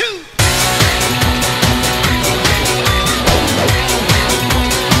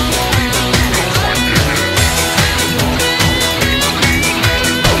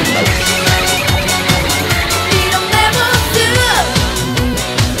 이런 내 모습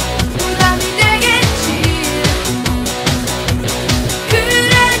부담이 되겠지.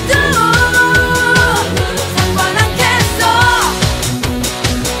 그래도 상관 않겠어.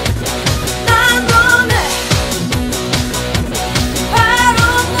 난 오늘 바로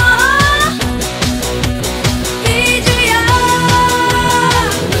너. 이제야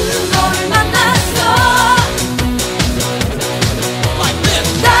너를 만났어.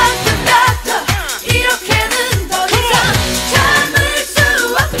 따뜻따뜻 이렇게는 더 이상 참을 수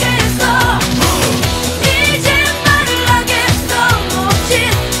없겠어. 이제 말을 하겠어. 너 없이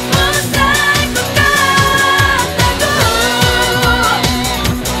못 살 것 같다고.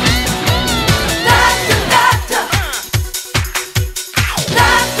 따뜻따뜻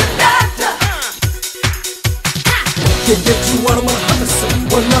따뜻따뜻. Get you out of my house.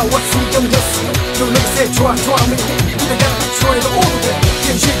 Well, now what's in your list? You look say try me. You gotta try it all the way.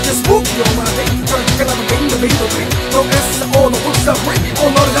 Can shit just move you on my day? Try to get out of the middle. Don't answer all the words I bring. Oh,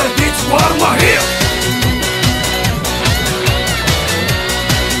 no, that get you out of my hair.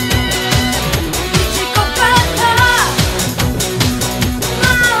 미칠 것 같아. 나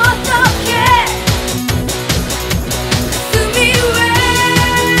어떡해. 숨이 왜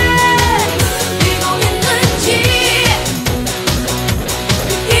뛰고 있는지.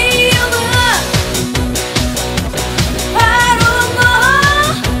 이유는 바로 너.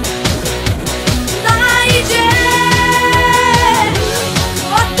 나 이제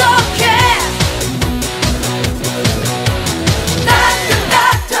어떡해.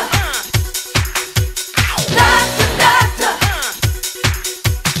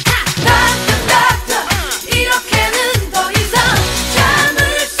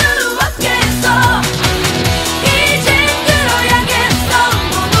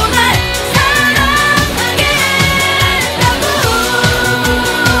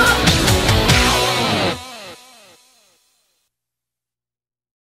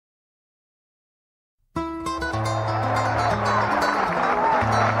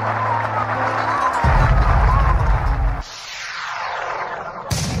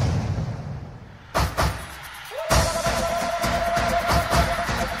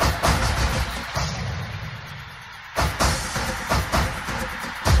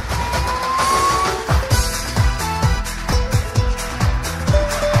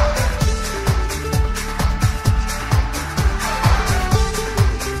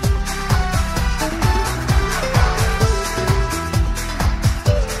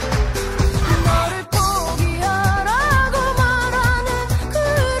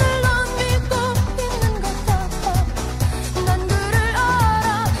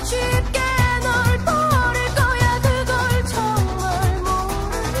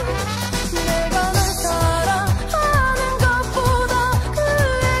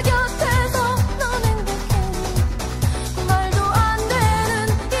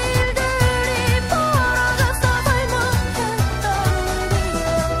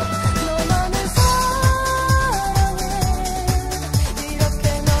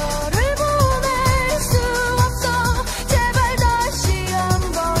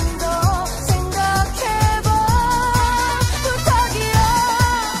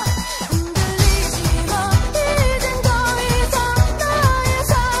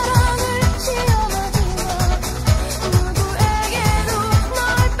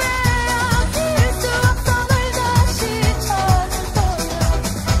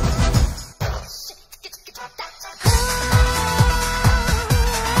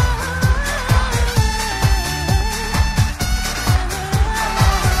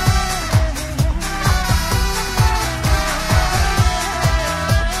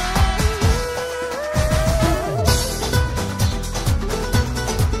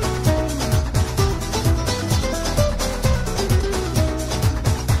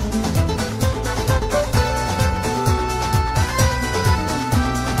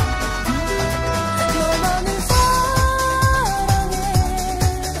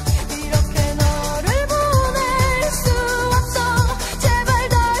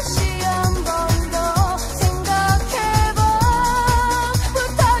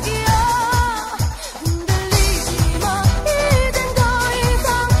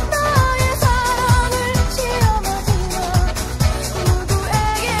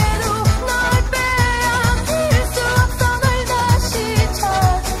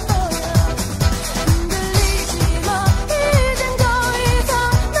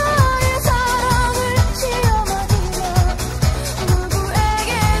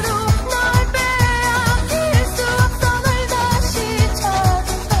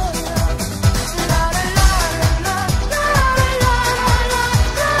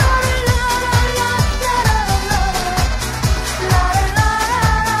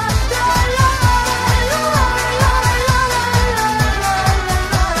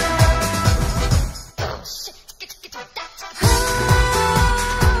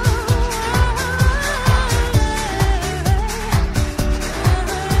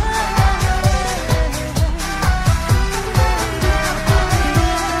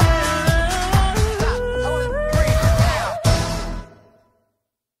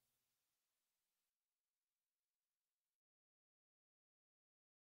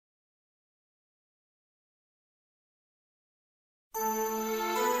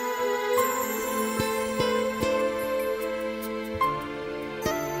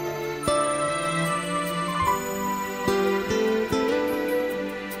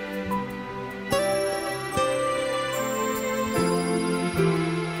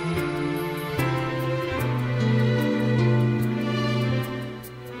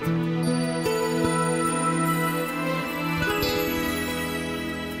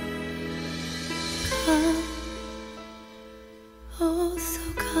 어서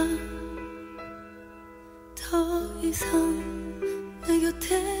가. 더 이상 내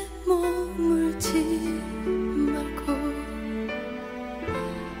곁에 머물지 말고.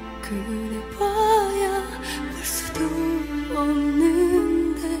 그래봐야 볼 수도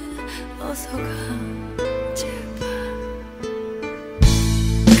없는데 어서 가 제발.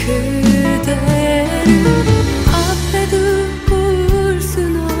 그대를 앞에 두고 울 순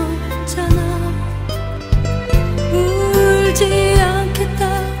없잖아. 울지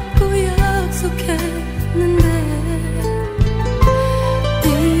않겠다고 약속했는데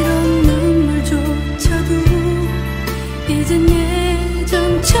이런 눈물조차도 이젠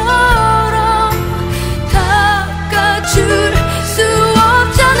예전처럼 닦아줄 수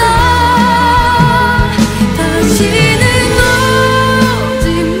없잖아. 다시는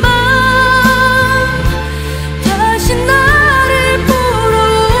오지마. 다시 나를 보러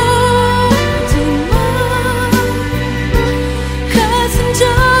오지마. 가슴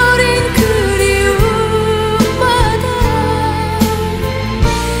저린 그리움마다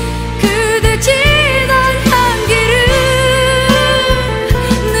그대 지난 향기를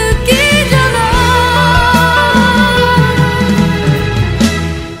느끼잖아.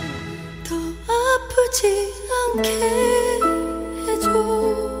 더 아프지 않게 해줘.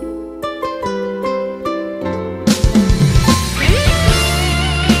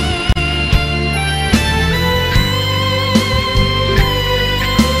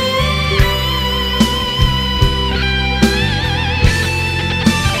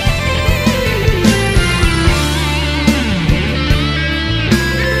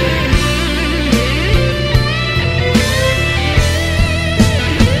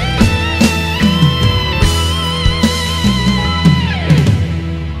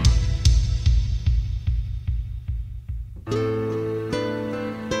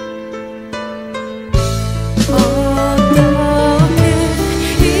 어떻게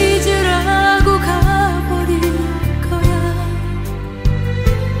잊으라고 가버릴 거야.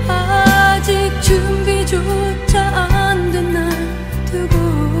 아직 준비조차 안 된 날 두고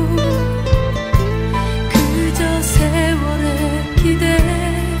그저 세월의 기대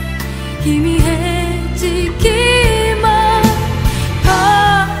희미해지기만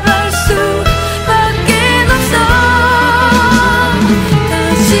바랄 수밖에 없어.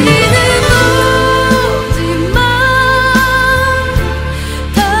 다시는 오지마.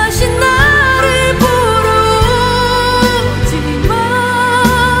 다시 나를 보러 오지마.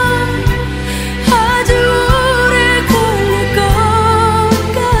 아주 오래 걸릴 것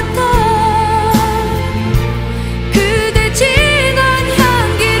같아. 그대 지난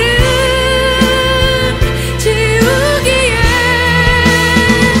향기를 지우기에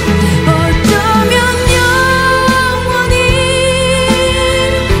어쩌면 영원히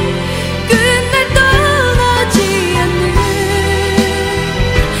끝날 떠나지 않는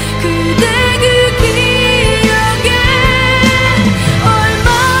그대 그 기억에 얼마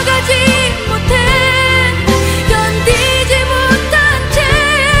가지 못해 견디지 못한 채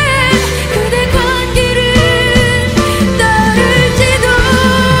그대 관계를 따를지도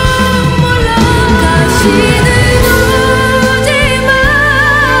몰라. 다시는 오지마.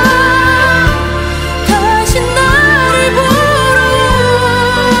 다시 나를 보러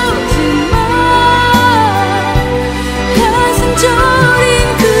오지마. 가슴 저린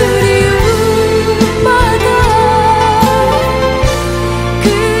그리움마다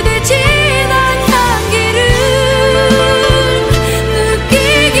그대 지난 향기를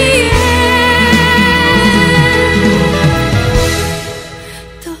느끼기에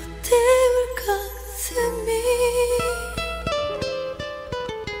더 태울 가슴이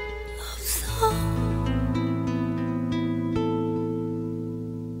없어.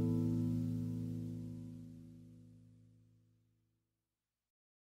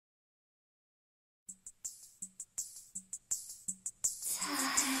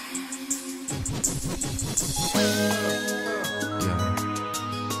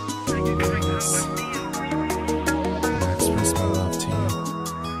 Express my love to you.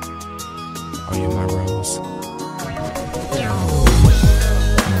 Are you my rose? Now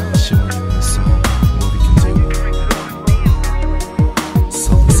I'll show you in this song what we can do.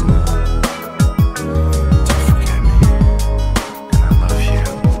 So listen up. Don't forget me. And I love you.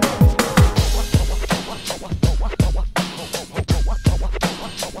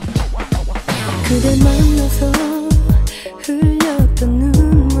 그대 만나서 흘렸던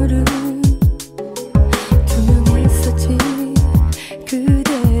눈물은 투명했었지.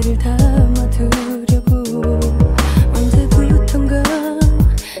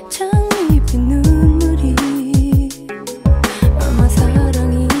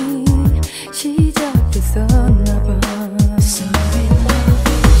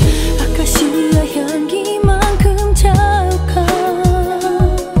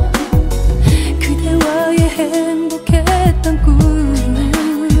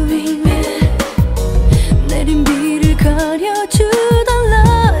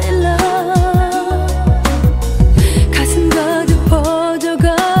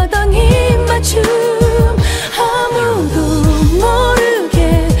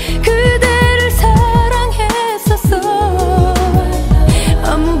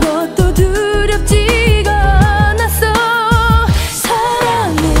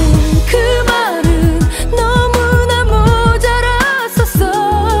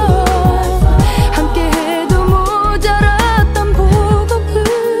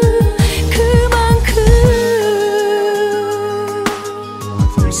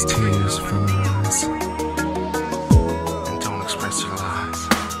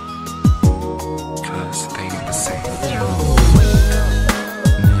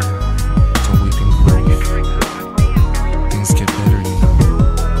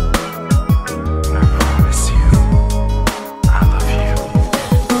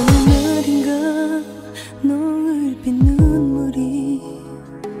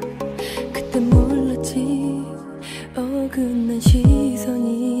 그